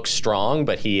still looks strong,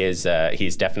 but he's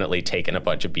definitely taken a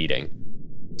bunch of beating.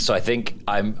 So I think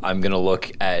I'm gonna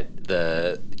look at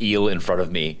the eel in front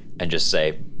of me and just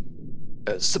say,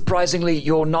 surprisingly,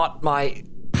 you're not my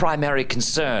primary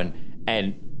concern,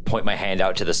 and point my hand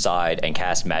out to the side and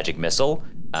cast Magic Missile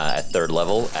at 3rd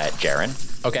level at Jaren.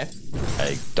 Okay.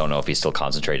 I don't know if he's still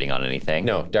concentrating on anything.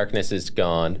 No, darkness is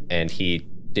gone, and he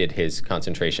did his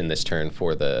concentration this turn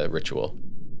for the ritual.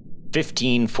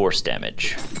 15 force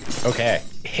damage. Okay.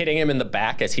 Hitting him in the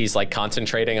back as he's like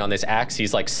concentrating on this axe.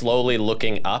 He's like slowly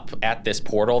looking up at this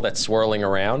portal that's swirling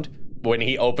around. When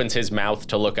he opens his mouth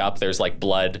to look up, there's like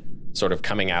blood sort of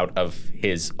coming out of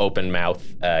his open mouth.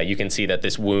 You can see that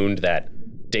this wound that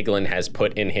Diglin has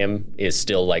put in him is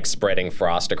still like spreading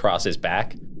frost across his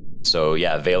back. So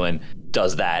yeah, Valen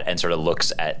does that and sort of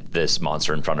looks at this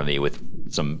monster in front of me with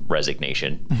some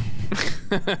resignation.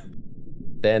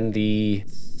 Then the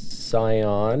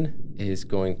Scion is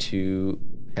going to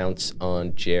pounce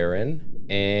on Jaren.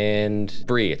 And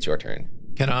Bree, it's your turn.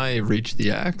 Can I reach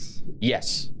the axe?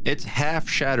 Yes. It's half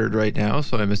shattered right now,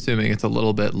 so I'm assuming it's a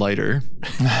little bit lighter.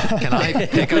 Can I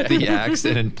pick up the axe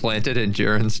and implant it in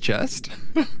Jaren's chest?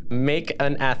 Make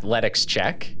an athletics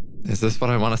check. Is this what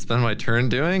I want to spend my turn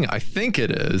doing? I think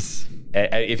it is.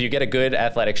 If you get a good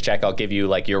athletics check, I'll give you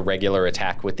like your regular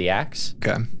attack with the axe.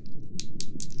 Okay.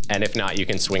 And if not, you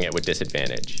can swing it with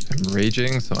disadvantage. I'm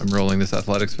raging, so I'm rolling this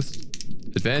athletics with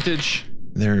advantage.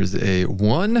 There's a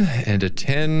 1 and a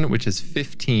 10, which is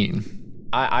 15.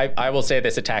 I will say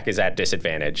this attack is at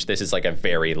disadvantage. This is like a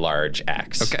very large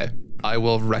axe. Okay. I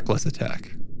will reckless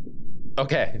attack.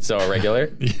 Okay, so a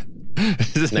regular? Yeah.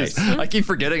 Nice. I keep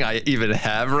forgetting I even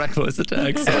have reckless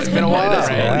attacks. So It's been a while, might as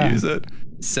well right? use it.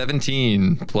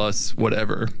 17 plus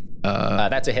whatever.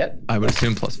 That's a hit. I would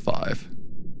assume plus 5.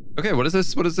 Okay, what is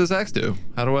this? What does this axe do?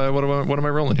 What am I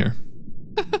rolling here?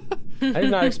 I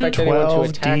did not expect anyone to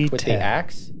attack with the 12d10.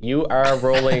 axe. You are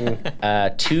rolling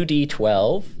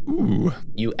 2d12. Ooh.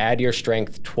 You add your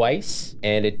strength twice,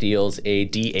 and it deals a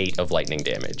d8 of lightning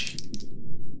damage.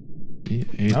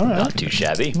 All right. Not too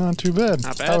shabby. Not too bad.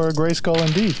 Not bad. Power of Grayskull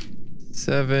indeed.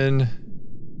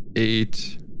 7,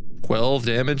 8, 12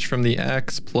 damage from the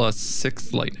axe plus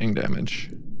 6 lightning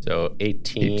damage. So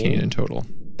 18 in total.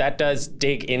 That does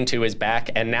dig into his back,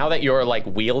 and now that you're like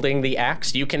wielding the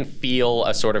axe, you can feel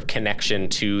a sort of connection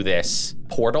to this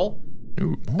portal.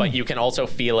 Ooh. But you can also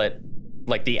feel it,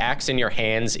 like the axe in your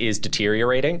hands is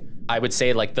deteriorating. I would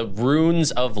say like the runes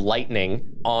of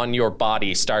lightning on your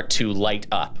body start to light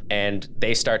up, and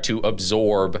they start to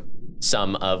absorb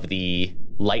some of the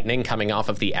lightning coming off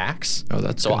of the axe. Oh,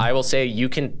 that's so good. I will say you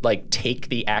can like take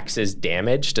the axe's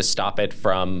damage to stop it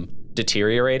from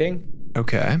deteriorating.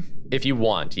 Okay. If you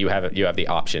want, you have the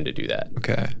option to do that.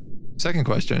 Okay. Second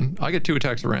question. I get 2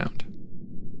 attacks a round.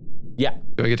 Yeah.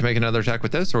 Do I get to make another attack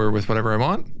with this or with whatever I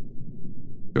want?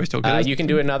 Do I still get it? You can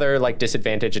do another like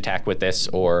disadvantage attack with this,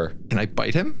 or Can I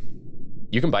bite him?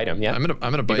 you can bite him. Yeah. I'm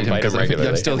gonna bite can him bite because him I'm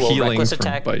regularly. still Well, healing reckless from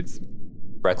attack- bites.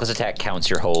 Reckless attack counts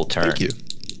your whole turn. Thank you.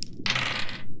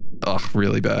 Ugh,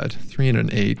 really bad. 3 and an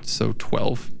 8, so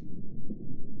 12.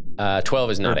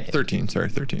 12 is not Or a hit. 13, sorry,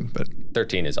 13. But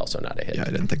 13 is also not a hit. yeah,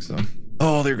 I didn't think so.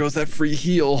 Oh, there goes that free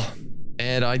heal.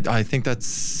 And I think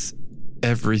that's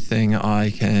everything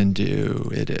I can do.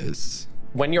 It is.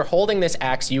 When you're holding this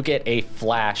axe, you get a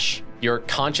flash. Your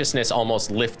consciousness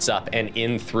almost lifts up and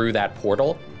in through that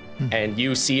portal. And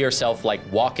you see yourself like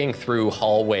walking through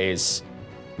hallways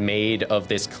made of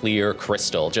this clear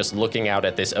crystal, just looking out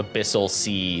at this abyssal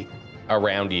sea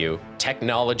around you.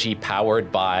 Technology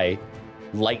powered by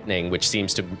lightning, which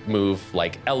seems to move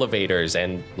like elevators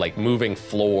and like moving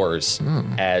floors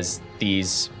as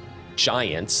these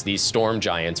giants, these storm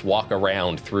giants, walk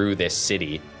around through this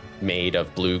city made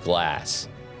of blue glass.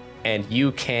 And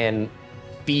you can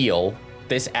feel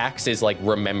this axe is like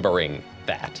remembering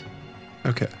that.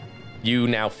 Okay. You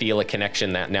now feel a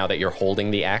connection that now that you're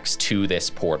holding the axe to this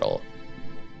portal.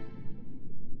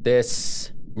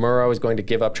 This Murrow is going to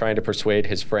give up trying to persuade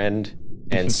his friend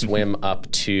and swim up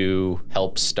to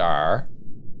help Star.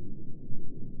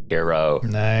 Hero.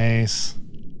 Nice.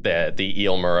 The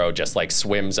eel Murrow just like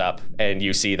swims up and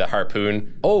you see the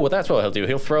harpoon. Oh, well, that's what he'll do.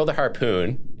 He'll throw the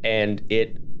harpoon and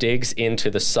it digs into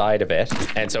the side of it.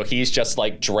 And so he's just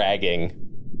like dragging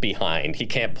behind. He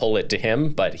can't pull it to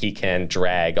him, but he can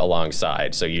drag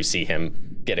alongside. So you see him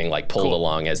getting like pulled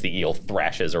along as the eel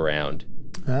thrashes around.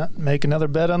 Make another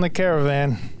bet on the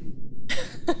caravan.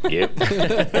 Yep. You're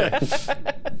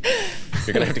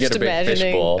gonna have to get Just a big imagining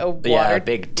fishbowl. a water, Yeah, a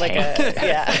big like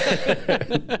tank.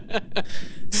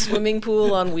 swimming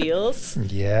pool on wheels.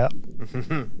 Yeah.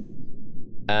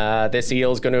 This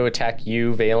eel is going to attack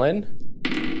you, Valen.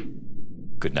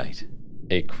 Good night.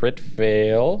 A crit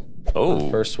fail. Oh. For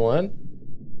the first one,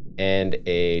 and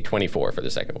a 24 for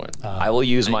the second one. I will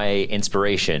use my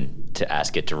inspiration to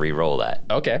ask it to re-roll that.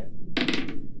 Okay.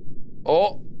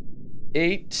 Oh,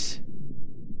 8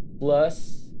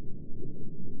 plus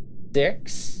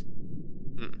 6,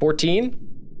 14.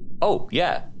 Oh,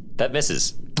 yeah. That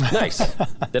misses. Nice.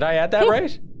 Did I add that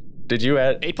right? Did you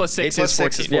add 8 plus 6 8 is plus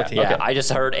 6 is 14. 14. Yeah, Okay. I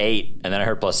just heard 8, and then I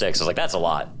heard plus 6. I was like, that's a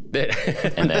lot.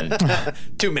 And then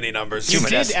Too many numbers. You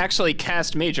did actually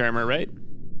cast Mage Armor, right?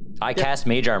 I cast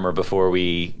Mage Armor before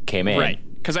we came in. Right.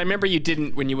 Because I remember you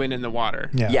didn't when you went in the water.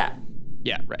 Yeah. Yeah.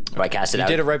 Yeah, right. I cast it out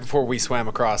Did it right before we swam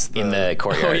across the... in the Oh,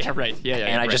 courtyard. yeah, right. Yeah, yeah.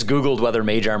 And I right. just Googled whether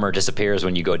Mage Armor disappears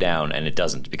when you go down, and it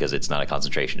doesn't because it's not a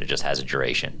concentration. It just has a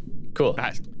duration. Cool.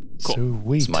 Ah, cool.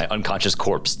 Sweet. My unconscious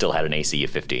corpse still had an AC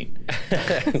of 15.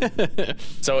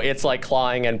 So it's like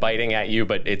clawing and biting at you,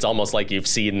 but it's almost like you've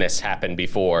seen this happen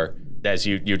before, as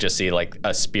you just see like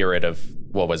a spirit of,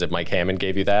 what was it, Mike Hammond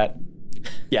gave you that?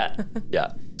 Yeah.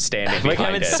 Yeah. Standing Mike behind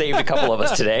Hammond it. saved a couple of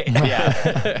us today.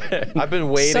 Yeah. I've been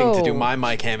waiting to do So- my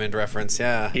Mike Hammond reference,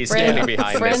 yeah. He's standing Friend-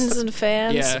 behind friends this. and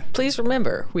fans, Yeah. please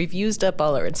remember, we've used up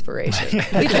all our inspiration.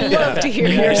 We'd love to hear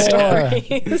your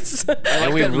stories. I like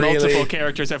And we that multiple really-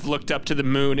 characters have looked up to the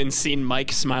moon and seen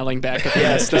Mike smiling back at them.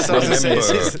 Yes, that's what I was going to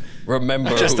say. It's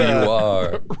Remember Just who a- you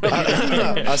are.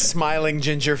 a smiling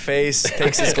ginger face,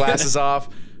 takes his glasses off,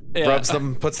 rubs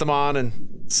them, puts them on, and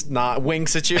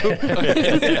winks at you.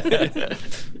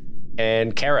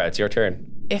 And Kara, it's your turn.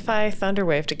 If I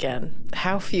thunderwaved again,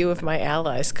 how few of my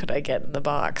allies could I get in the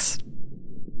box?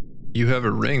 You have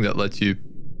a ring that lets you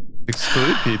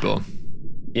exclude people.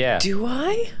 Yeah. Do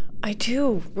I? I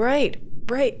do. Right.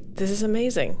 This is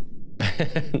amazing.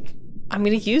 I'm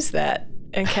going to use that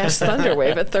and cast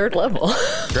Thunderwave at 3rd level.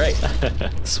 Great.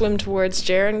 Swim towards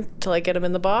Jaren till I get him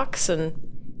in the box, and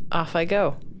off I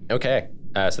go. Okay.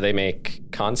 So they make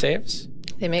con saves.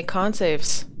 They make con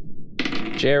saves.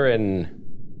 Jaren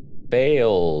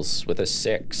fails with a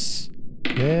 6.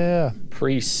 Yeah.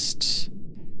 Priest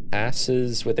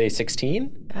passes with a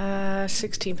 16.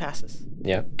 16 passes.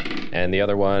 Yeah. And the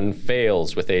other one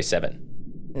fails with a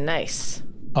 7. Nice.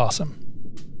 Awesome.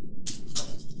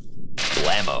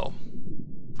 Blammo.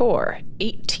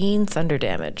 18 thunder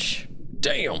damage.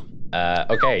 Damn.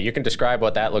 Okay, you can describe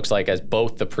what that looks like as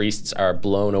both the priests are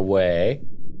blown away.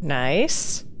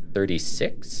 Nice.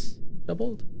 36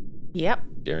 doubled. Yep.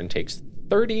 Jaren takes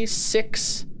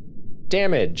 36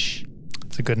 damage.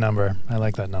 It's a good number. I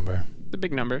like that number. The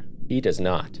big number. He does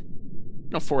not.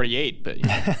 No, 48, but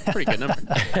pretty good number.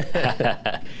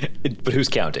 But who's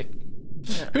counting?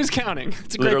 Who's counting?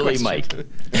 It's a great Literally question.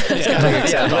 Mike.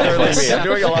 Yeah, literally me. I'm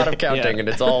doing a lot of counting, Yeah. and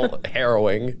it's all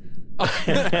harrowing.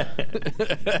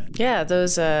 Yeah,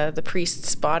 those the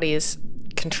priests' bodies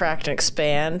contract and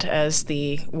expand as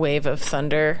the wave of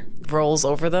thunder rolls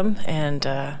over them, and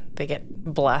they get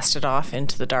blasted off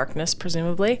into the darkness,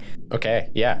 presumably. Okay,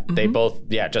 yeah. They both,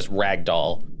 just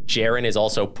ragdoll. Jaren is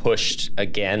also pushed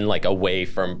again, like away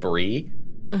from Bree,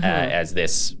 as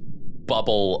this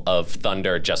bubble of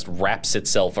thunder just wraps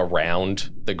itself around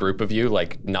the group of you,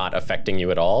 like not affecting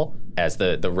you at all, as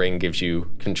the ring gives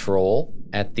you control.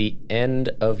 At the end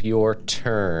of your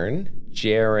turn,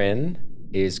 Jaren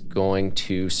is going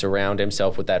to surround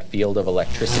himself with that field of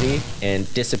electricity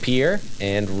and disappear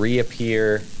and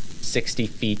reappear 60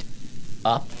 feet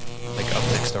up. Like up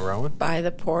next to Rowan. By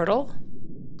the portal?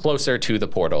 Closer to the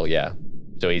portal, yeah.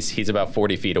 So he's about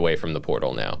 40 feet away from the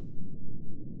portal now.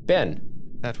 Ben.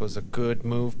 That was a good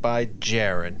move by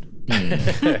Jaren.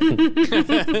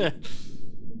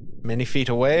 Many feet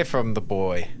away from the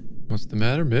boy. What's the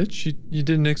matter, Mitch? You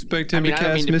didn't expect him to I cast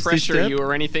don't mean to Misty pressure Step? you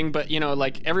or anything, but,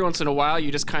 like, every once in a while,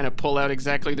 you just kind of pull out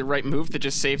exactly the right move that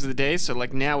just saves the day. So,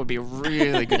 like, now would be a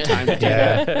really good time to do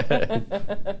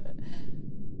that.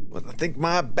 Well, I think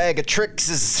my bag of tricks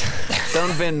is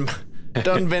done been emptied.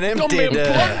 Don't be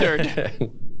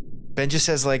plundered. Ben just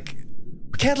says, like,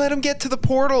 we can't let him get to the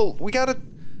portal. We gotta,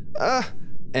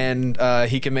 and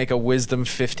he can make a wisdom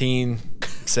 15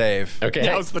 save. Okay.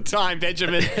 Now's the time,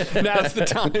 Benjamin. Now's the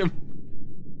time.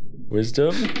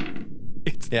 Wisdom.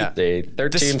 Yeah. A 13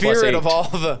 The plus spirit 8. of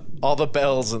all the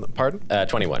bells and pardon?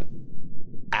 21.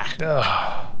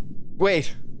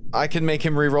 Wait, I can make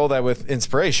him re-roll that with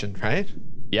inspiration, right?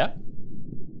 Yeah.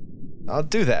 I'll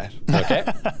do that. Okay.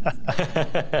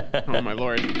 Oh, my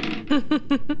lord.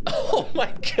 Oh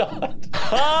my god.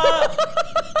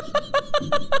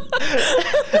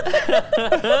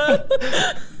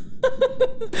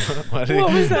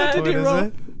 What was that? What Did you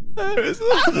roll? Oh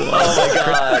my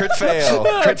god. Crit fail.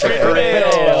 Crit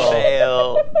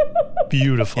Fail.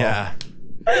 Beautiful. Yeah.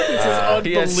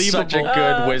 He has such a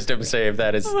good wisdom save.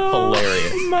 That is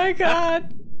hilarious. Oh my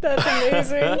god. That's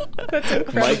amazing. That's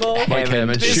incredible. Mike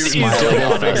Hammond This shooting is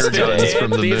double so finger guns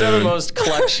from the These moon. are the most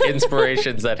clutch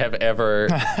inspirations that have ever.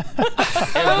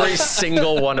 Every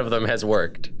single one of them has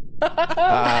worked.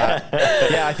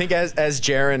 Yeah, I think as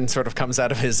Jaren sort of comes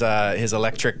out of his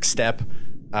electric step,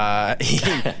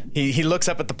 he looks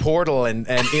up at the portal and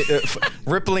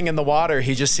rippling in the water,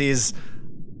 he just sees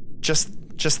just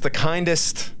the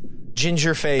kindest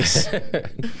ginger face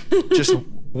just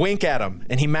wink at him,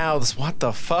 and he mouths, "What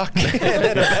the fuck?" And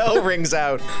then a bell rings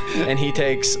out, and he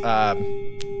takes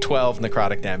 12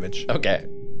 necrotic damage. Okay.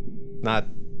 Not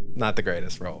the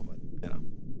greatest roll, but you know.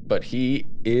 But he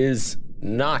is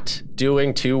not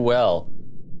doing too well.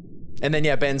 And then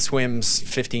Ben swims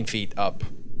 15 feet up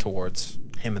towards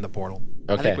him in the portal.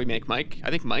 I Okay. think we make Mike. I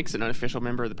think Mike's an unofficial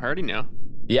member of the party now.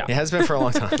 Yeah. He has been for a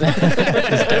long time.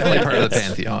 Definitely part of the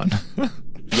Pantheon.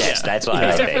 Yes, that's what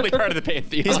He's I definitely think. part of the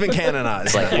Pantheon. He's been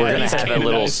canonized. Like we're gonna he's have a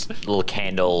little canonized. little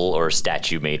candle or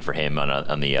statue made for him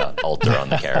on the altar on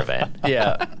the caravan.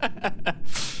 Yeah.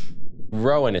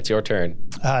 Rowan, it's your turn.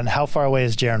 And how far away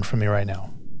is Jaren from me right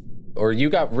now? Or you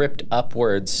got ripped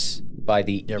upwards by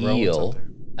the Rowan's eel,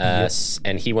 up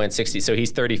and he went 60. So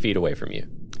he's 30 feet away from you.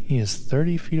 He is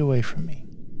 30 feet away from me.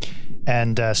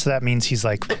 And so that means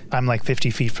I'm like 50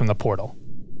 feet from the portal.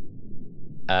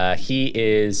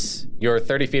 You're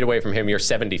 30 feet away from him. You're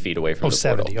 70 feet away from the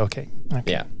 70. portal. Okay.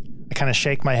 Yeah. I kind of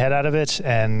shake my head out of it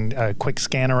and a quick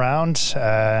scan around,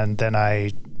 and then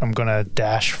I'm going to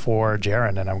dash for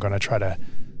Jaren, and I'm going to try to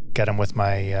get him with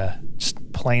my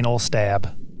just plain old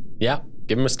stab. Yeah.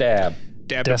 Give him a stab.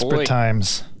 Dab the boy. Desperate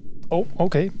times. Oh,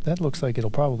 okay. That looks like it'll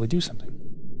probably do something.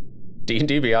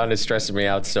 D&D Beyond is stressing me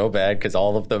out so bad because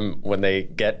all of them, when they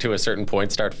get to a certain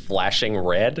point, start flashing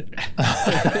red.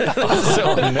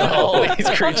 So all these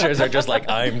creatures are just like,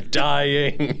 I'm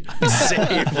dying.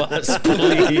 Save us,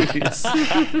 please.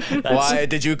 Why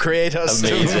did you create us?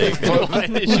 Amazing. Why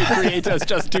did you create us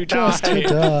just to die?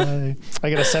 Die. I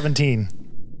got a 17.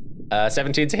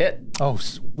 17's a hit. Oh,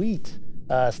 sweet.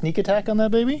 Sneak attack on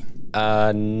that baby?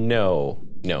 No.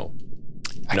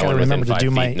 I No gotta one within remember to 5 do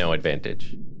feet, my. no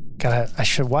advantage.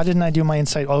 Why didn't I do my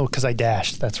insight? Oh, because I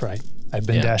dashed. That's right. I've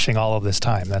been Yeah. dashing all of this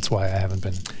time. That's why I haven't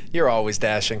been. You're always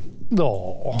dashing.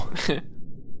 Oh.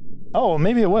 Oh,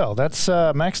 maybe it will. That's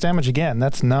max damage again.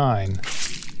 That's 9.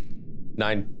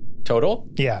 9 total?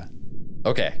 Yeah.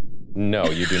 Okay. No,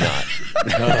 you do not.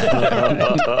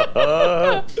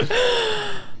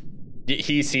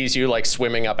 He sees you like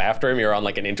swimming up after him. You're on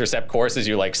like an intercept course as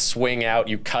you like swing out,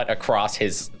 you cut across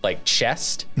his like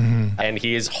chest, and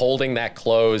he is holding that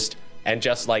closed and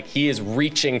just like he is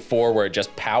reaching forward,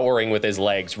 just powering with his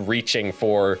legs, reaching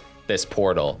for this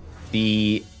portal.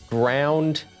 The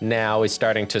ground now is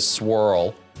starting to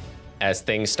swirl as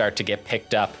things start to get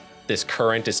picked up. This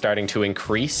current is starting to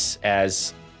increase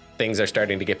as things are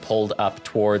starting to get pulled up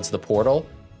towards the portal.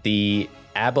 The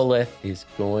aboleth is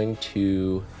going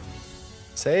to...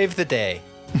 Save the day.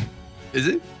 Is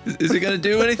it going to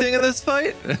do anything in this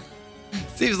fight?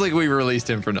 Seems like we released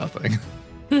him for nothing.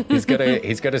 He's gonna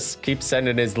keep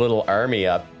sending his little army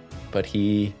up, but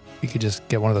he... You could just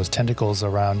get one of those tentacles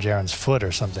around Jaren's foot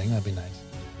or something. That'd be nice.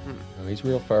 Oh, he's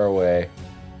real far away.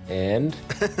 And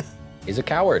he's a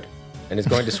coward and is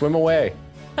going to swim away.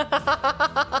 So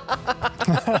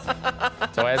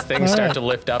as things start to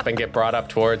lift up and get brought up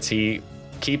towards, he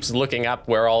keeps looking up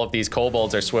where all of these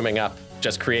kobolds are swimming up,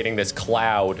 just creating this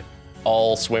cloud,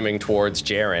 all swimming towards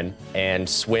Jaren, and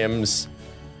swims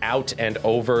out and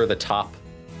over the top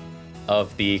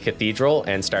of the cathedral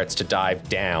and starts to dive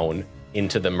down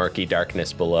into the murky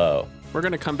darkness below. We're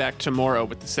going to come back tomorrow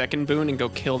with the second boon and go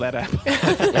kill that apple.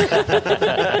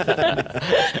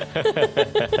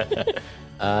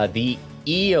 The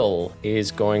eel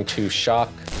is going to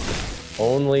shock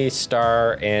only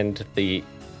Star and the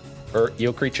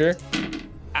eel creature.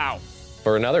 Ow.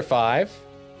 For another 5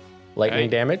 lightning Okay.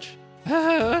 damage.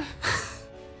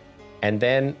 And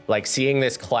then, like, seeing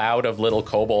this cloud of little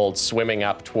kobolds swimming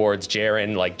up towards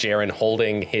Jaren, like Jaren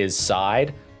holding his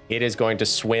side, it is going to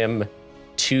swim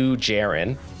to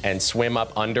Jaren and swim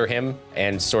up under him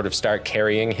and sort of start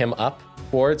carrying him up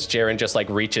towards. Jaren just like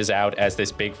reaches out as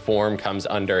this big form comes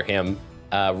under him.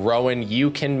 Rowan,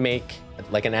 you can make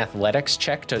like an athletics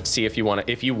check to see if you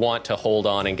want to hold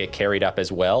on and get carried up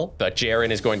as well. But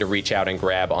Jaren is going to reach out and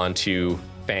grab onto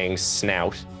Fang's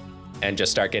snout and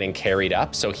just start getting carried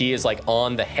up. So he is like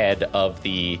on the head of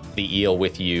the eel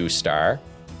with you, Star,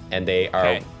 and they are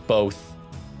Okay. both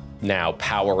now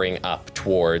powering up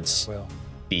towards Well,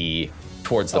 the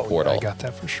oh, portal. I got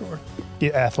that for sure.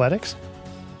 Yeah, athletics?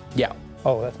 Yeah.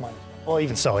 Oh, that's mine. Well,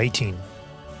 even so, 18.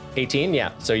 18,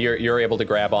 yeah. So you're able to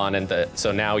grab on, and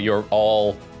so now you're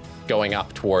all going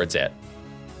up towards it.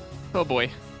 Oh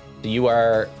boy. You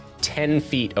are 10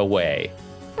 feet away.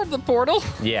 From the portal?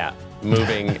 Yeah,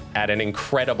 moving at an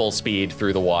incredible speed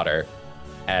through the water,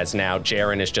 as now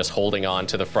Jaren is just holding on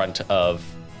to the front of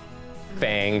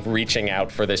Fang, reaching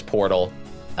out for this portal.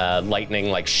 Lightning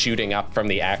like shooting up from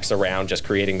the axe around, just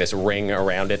creating this ring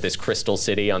around it, this crystal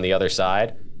city on the other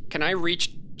side. Can I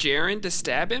reach Jaren to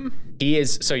stab him? He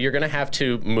is, so you're gonna have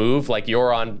to move, like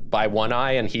you're on by one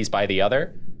eye and he's by the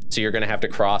other. So you're gonna have to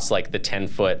cross like the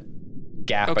 10-foot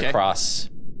gap Okay. across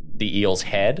the eel's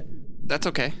head. That's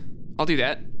okay. I'll do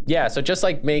that. Yeah, so just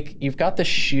like you've got the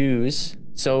shoes,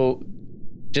 so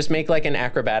just make like an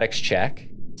acrobatics check.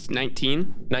 It's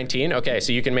 19. 19? Okay,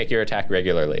 so you can make your attack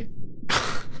regularly.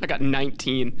 I got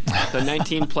 19. The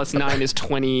 19 plus 9 is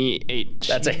 28.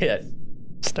 That's a hit.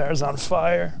 Star's on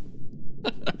fire.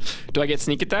 Do I get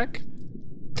sneak attack?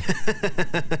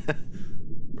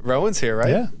 Rowan's here, right?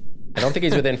 Yeah, I don't think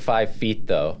he's within 5 feet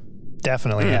though.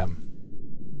 definitely am.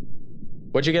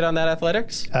 What'd you get on that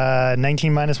athletics?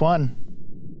 19 minus 1.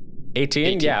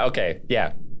 18? Yeah, okay.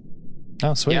 Yeah.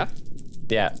 Oh, sweet. Yeah.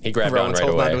 Yeah, he grabbed Rowan's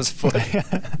on right holding away. onto his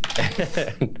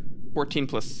foot. 14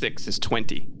 plus 6 is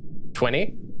 20.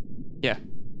 20? Yeah.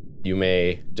 You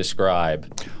may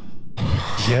describe.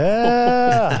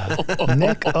 Yeah.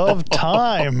 Nick of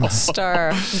time.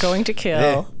 Star going to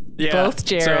kill Yeah. both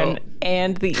Jaren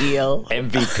and the eel.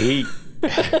 MVP.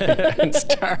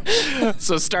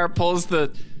 Star pulls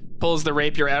the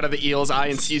rapier out of the eel's eye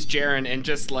and sees Jaren and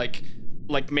just like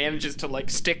manages to like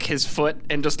stick his foot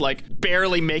and just like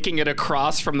barely making it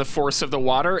across from the force of the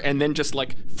water, and then just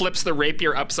like flips the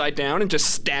rapier upside down and just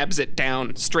stabs it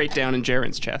down straight down in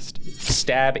Jaren's chest.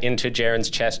 Stab into Jaren's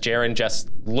chest. Jaren just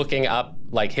looking up,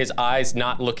 like his eyes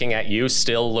not looking at you,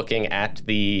 still looking at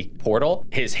the portal.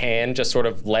 His hand just sort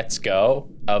of lets go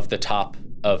of the top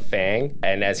of Fang,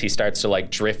 and as he starts to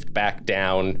like drift back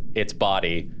down its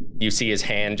body, you see his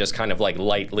hand just kind of like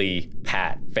lightly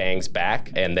pat Fang's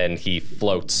back, and then he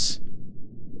floats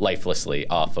lifelessly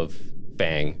off of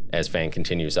Fang as Fang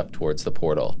continues up towards the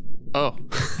portal. Oh.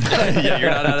 Yeah,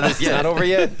 you're not out of this yet. Not over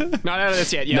yet. Not out of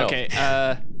this yet. Yeah, No.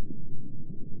 okay.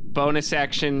 Bonus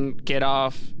action get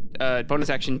off. Bonus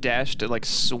action dash to like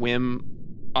swim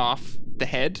off the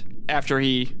head. After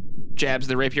he jabs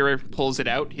the rapier, pulls it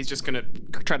out, he's just gonna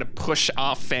try to push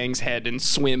off Fang's head and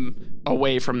swim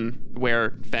away from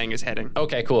where Fang is heading.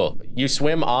 Okay, cool. You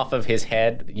swim off of his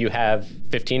head. You have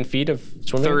 15 feet of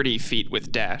swimming? 30 feet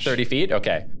with dash. 30 feet?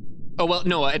 Okay. Oh, well,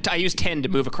 no, I used 10 to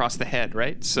move across the head,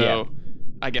 right? So Yeah.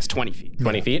 I guess 20 feet.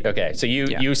 20 feet? Okay. So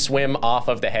you swim off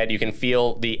of the head. You can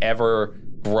feel the ever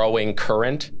growing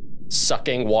current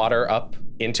sucking water up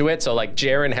into it. So like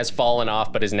Jaren has fallen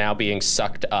off, but is now being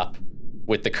sucked up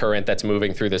with the current that's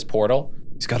moving through this portal.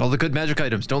 He's got all the good magic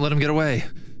items. Don't let him get away.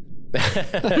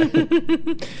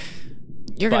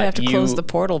 You're going to have to close the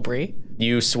portal, Bree.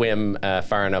 You swim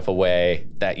far enough away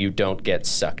that you don't get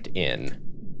sucked in.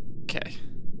 Okay.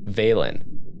 Valen.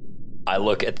 I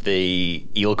look at the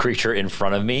eel creature in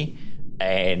front of me,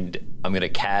 and I'm gonna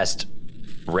cast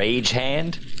Rage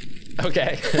Hand.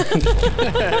 Okay.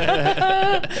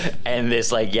 And this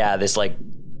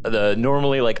the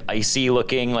normally like icy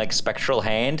looking like spectral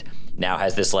hand now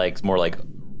has this like more like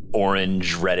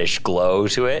orange reddish glow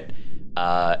to it.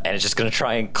 And it's just gonna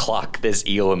try and clock this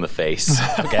eel in the face.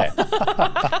 Okay.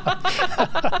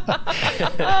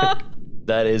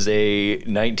 That is a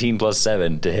 19 plus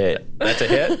 7 to hit. That's a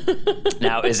hit.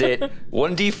 Now, is it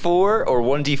 1d4 or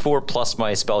 1d4 plus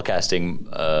my spellcasting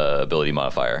ability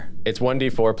modifier? It's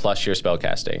 1d4 plus your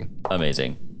spellcasting.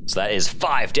 Amazing. So that is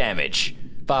 5 damage.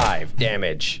 5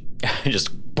 damage.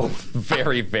 Just poof.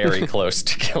 Very, very close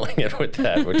to killing it with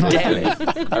that. Which Damn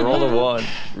it. I rolled a 1.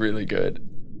 Really good.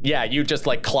 Yeah, you just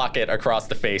like clock it across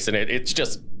the face and it's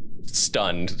just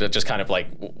stunned. It just kind of like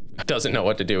doesn't know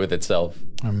what to do with itself.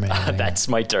 Amazing. That's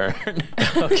my turn.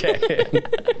 Okay.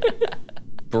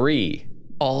 Bree.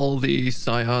 All the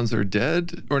scions are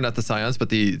dead, or not the scions, but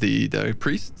the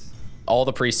priests. All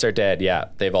the priests are dead. Yeah,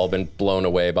 they've all been blown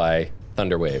away by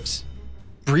thunder waves.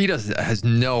 Bree has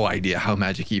no idea how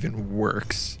magic even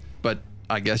works, but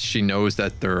I guess she knows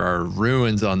that there are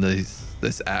runes on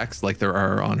this axe, like there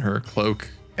are on her cloak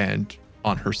and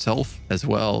on herself as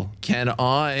well. Can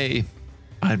I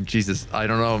don't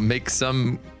know, make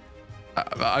some,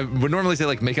 I would normally say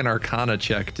like make an arcana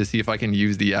check to see if I can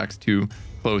use the axe to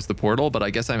close the portal, but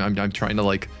I guess I'm trying to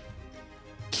like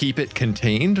keep it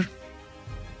contained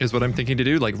is what I'm thinking to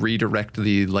do, like redirect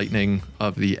the lightning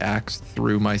of the axe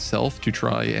through myself to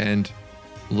try and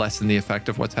lessen the effect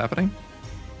of what's happening.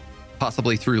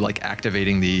 Possibly through like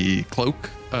activating the cloak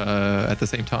at the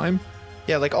same time.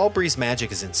 Yeah, like all Bree's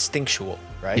magic is instinctual,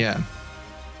 right? Yeah.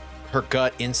 Her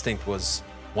gut instinct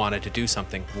wanted to do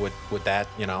something. Would that,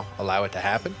 allow it to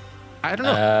happen? I don't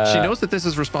know. She knows that this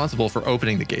is responsible for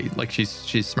opening the gate. Like she's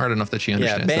smart enough that she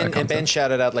understands that concept. Ben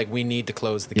shouted out like, we need to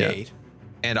close the gate.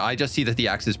 And I just see that the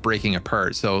axe is breaking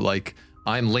apart. So like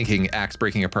I'm linking axe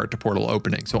breaking apart to portal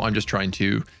opening. So I'm just trying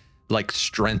to like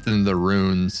strengthen the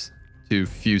runes to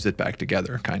fuse it back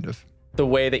together, kind of. The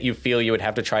way that you feel you would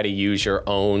have to try to use your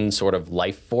own sort of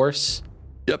life force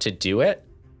to do it.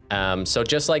 So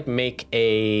just like make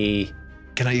a...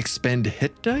 Can I expend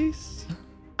hit dice?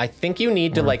 I think you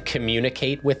need to like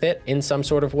communicate with it in some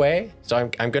sort of way. So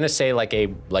I'm going to say like a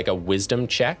wisdom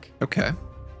check. Okay.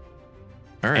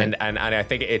 All right. And I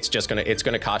think it's going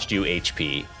to cost you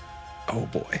HP. Oh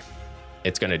boy.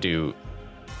 It's going to do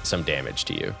some damage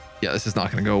to you. Yeah, this is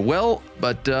not going to go well,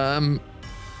 but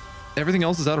everything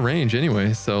else is out of range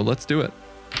anyway, so let's do it.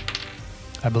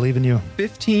 I believe in you.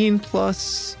 15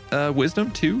 plus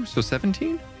wisdom, 2, so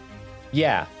 17?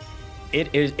 Yeah.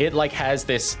 It like has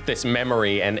this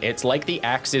memory, and it's like the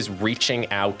axe is reaching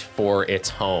out for its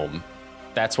home.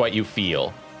 That's what you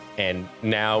feel. And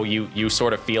now you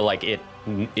sort of feel like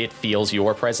it feels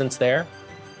your presence there.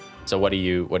 So what do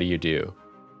you do?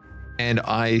 And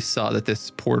I saw that this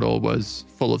portal was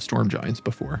full of storm giants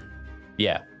before.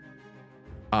 Yeah.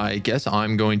 I guess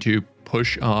I'm going to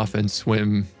push off and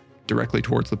swim directly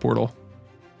towards the portal.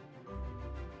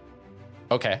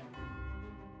 Okay.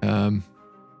 Because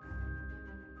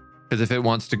if it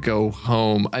wants to go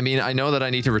home, I mean, I know that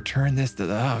I need to return this to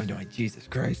the... Oh, no, Jesus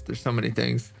Christ. There's so many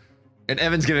things. And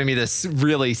Evan's giving me this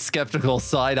really skeptical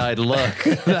side-eyed look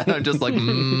that I'm just like,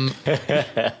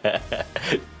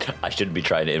 I shouldn't be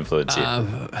trying to influence you.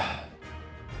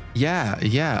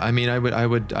 Yeah. I mean,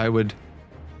 I would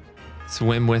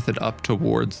swim with it up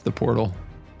towards the portal.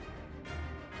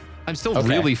 I'm still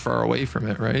really far away from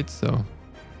it, right? So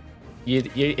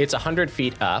it's 100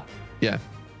 feet up. Yeah.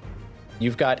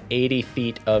 You've got 80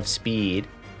 feet of speed,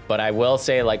 but I will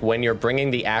say, like, when you're bringing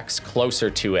the axe closer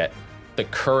to it, the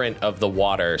current of the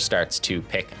water starts to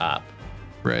pick up.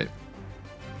 Right.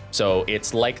 So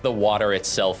it's like the water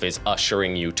itself is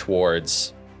ushering you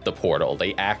towards the portal.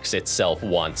 The axe itself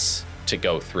wants to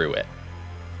go through it.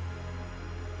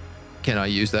 Can I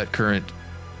use that current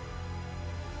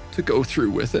to go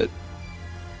through with it?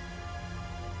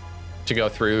 To go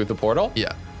through the portal?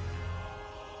 Yeah.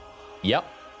 Yep.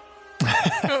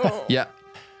 Yeah.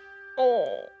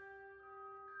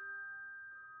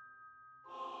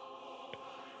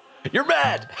 You're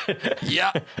mad.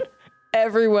 Yeah.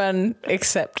 Everyone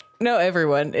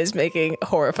is making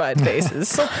horrified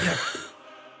faces.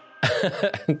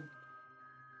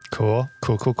 Cool.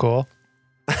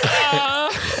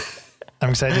 I'm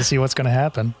excited to see what's going to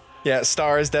happen. Yeah,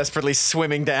 Star is desperately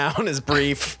swimming down as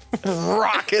Brief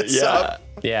rockets up.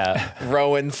 Yeah.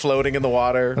 Rowan floating in the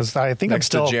water. I think I'm next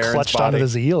to still Jaren's clutched body. onto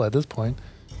this eel at this point.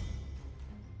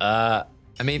 I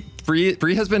mean,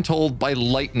 Bree has been told by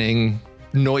lightning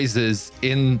noises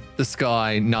in the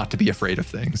sky not to be afraid of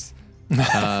things.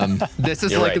 This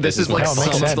is You're like right, this this is is like what some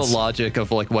makes of the sense. logic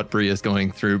of like what Bree is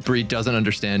going through. Bree doesn't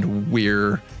understand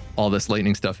where all this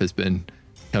lightning stuff has been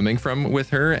coming from with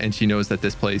her, and she knows that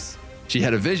this place. She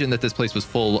had a vision that this place was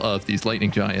full of these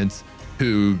lightning giants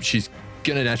who she's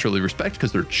gonna naturally respect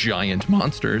because they're giant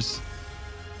monsters.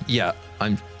 Yeah,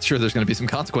 I'm sure there's gonna be some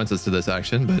consequences to this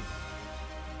action, but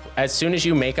As soon as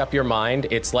you make up your mind,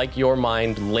 it's like your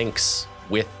mind links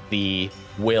with the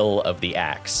will of the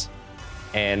axe.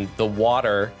 And the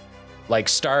water, like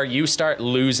Star, you start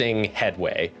losing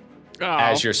headway.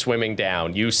 As you're swimming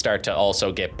down, you start to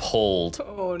also get pulled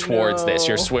towards this.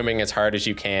 You're swimming as hard as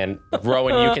you can.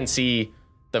 Rowan, you can see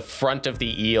the front of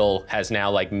the eel has now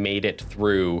like made it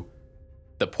through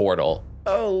the portal.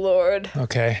 Oh, Lord.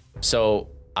 Okay. So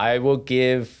I will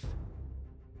give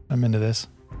I'm into this.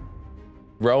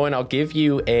 Rowan, I'll give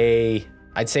you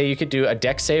I'd say you could do a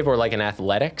dex save or like an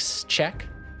athletics check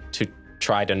to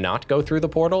try to not go through the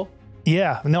portal.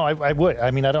 Yeah, no, I would. I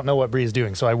mean, I don't know what Bree is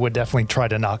doing, so I would definitely try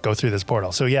to not go through this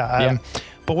portal. So yeah.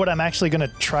 But what I'm actually going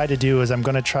to try to do is I'm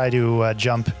going to try to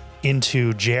jump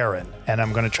into Jaren, and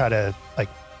I'm going to try to like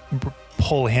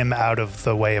pull him out of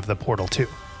the way of the portal too.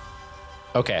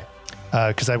 Okay.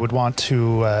 Because I would want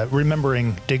to,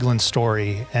 remembering Diglin's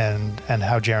story and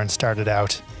how Jaren started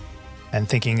out, and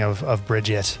thinking of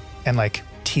Bridget and like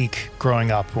Teak growing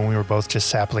up when we were both just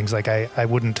saplings. Like I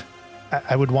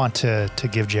would want to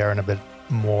give Jaren a bit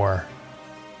more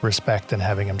respect than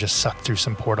having him just suck through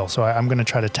some portal. So I'm going to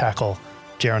try to tackle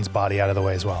Jaren's body out of the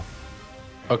way as well.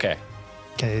 Okay.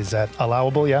 Okay, is that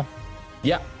allowable? Yeah.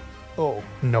 Yeah. Oh,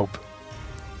 nope.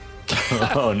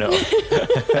 Oh no.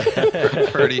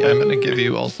 Ferdy, I'm going to give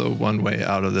you also one way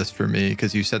out of this for me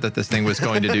because you said that this thing was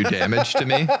going to do damage to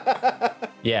me.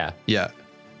 Yeah. Yeah.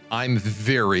 I'm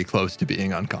very close to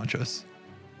being unconscious.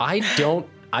 I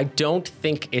don't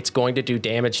think it's going to do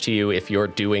damage to you if you're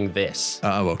doing this.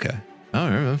 Oh, okay. Oh,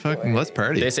 yeah, fucking let's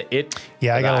party.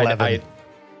 Yeah, I got 11.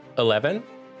 11?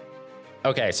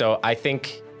 Okay, so I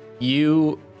think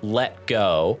you let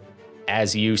go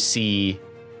as you see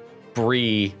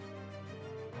Bree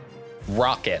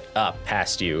rocket up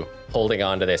past you, holding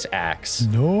onto this axe.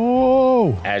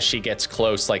 No. As she gets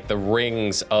close, like the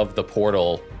rings of the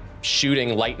portal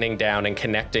shooting lightning down and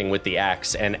connecting with the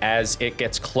axe. And as it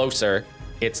gets closer,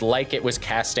 it's like it was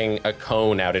casting a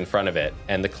cone out in front of it.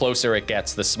 And the closer it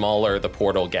gets, the smaller the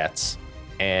portal gets.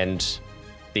 And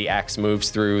the axe moves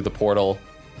through the portal,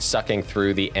 sucking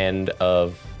through the end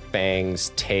of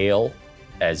Fang's tail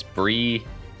as Bree,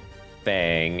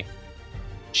 Fang,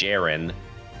 Jaren,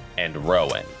 and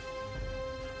Rowan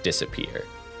disappear,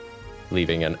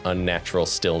 leaving an unnatural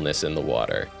stillness in the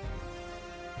water.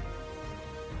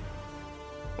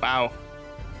 Wow.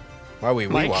 Why we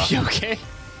Mike, you okay?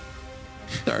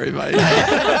 Sorry, Mike. He's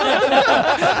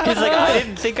like, I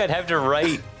didn't think I'd have to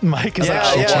write Mike is Yeah,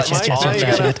 like, yeah, shit, Mike, now you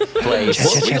gotta-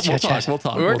 place. We'll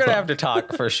talk. We're gonna have to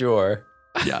talk for sure.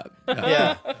 Yeah.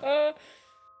 Yeah.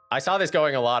 I saw this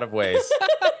going a lot of ways,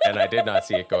 and I did not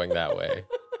see it going that way.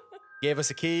 Gave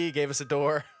us a key, gave us a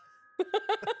door.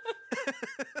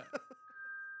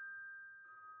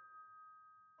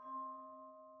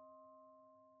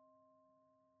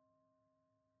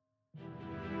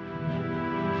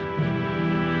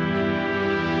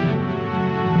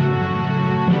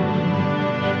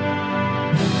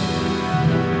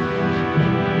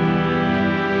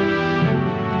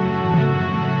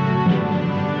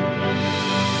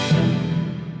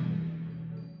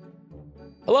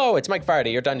 Hello, it's Mike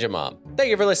Farty, your Dungeon Mom. Thank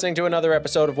you for listening to another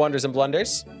episode of Wonders and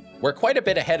Blunders. We're quite a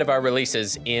bit ahead of our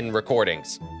releases in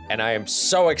recordings, and I am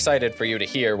so excited for you to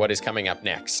hear what is coming up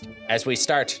next as we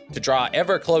start to draw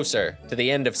ever closer to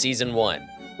the end of Season 1.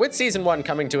 With Season 1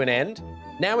 coming to an end,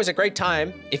 now is a great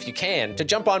time, if you can, to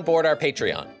jump on board our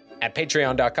Patreon at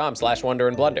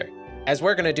patreon.com/wonderandblunder, as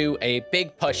we're going to do a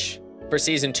big push for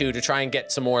Season 2 to try and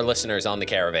get some more listeners on the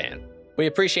caravan. We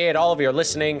appreciate all of your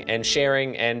listening and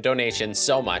sharing and donations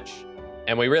so much,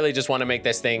 and we really just want to make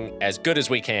this thing as good as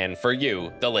we can for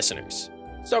you, the listeners.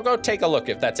 So go take a look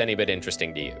if that's any bit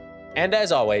interesting to you. And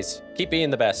as always, keep being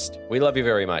the best. We love you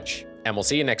very much, and we'll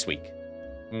see you next week.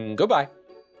 Goodbye.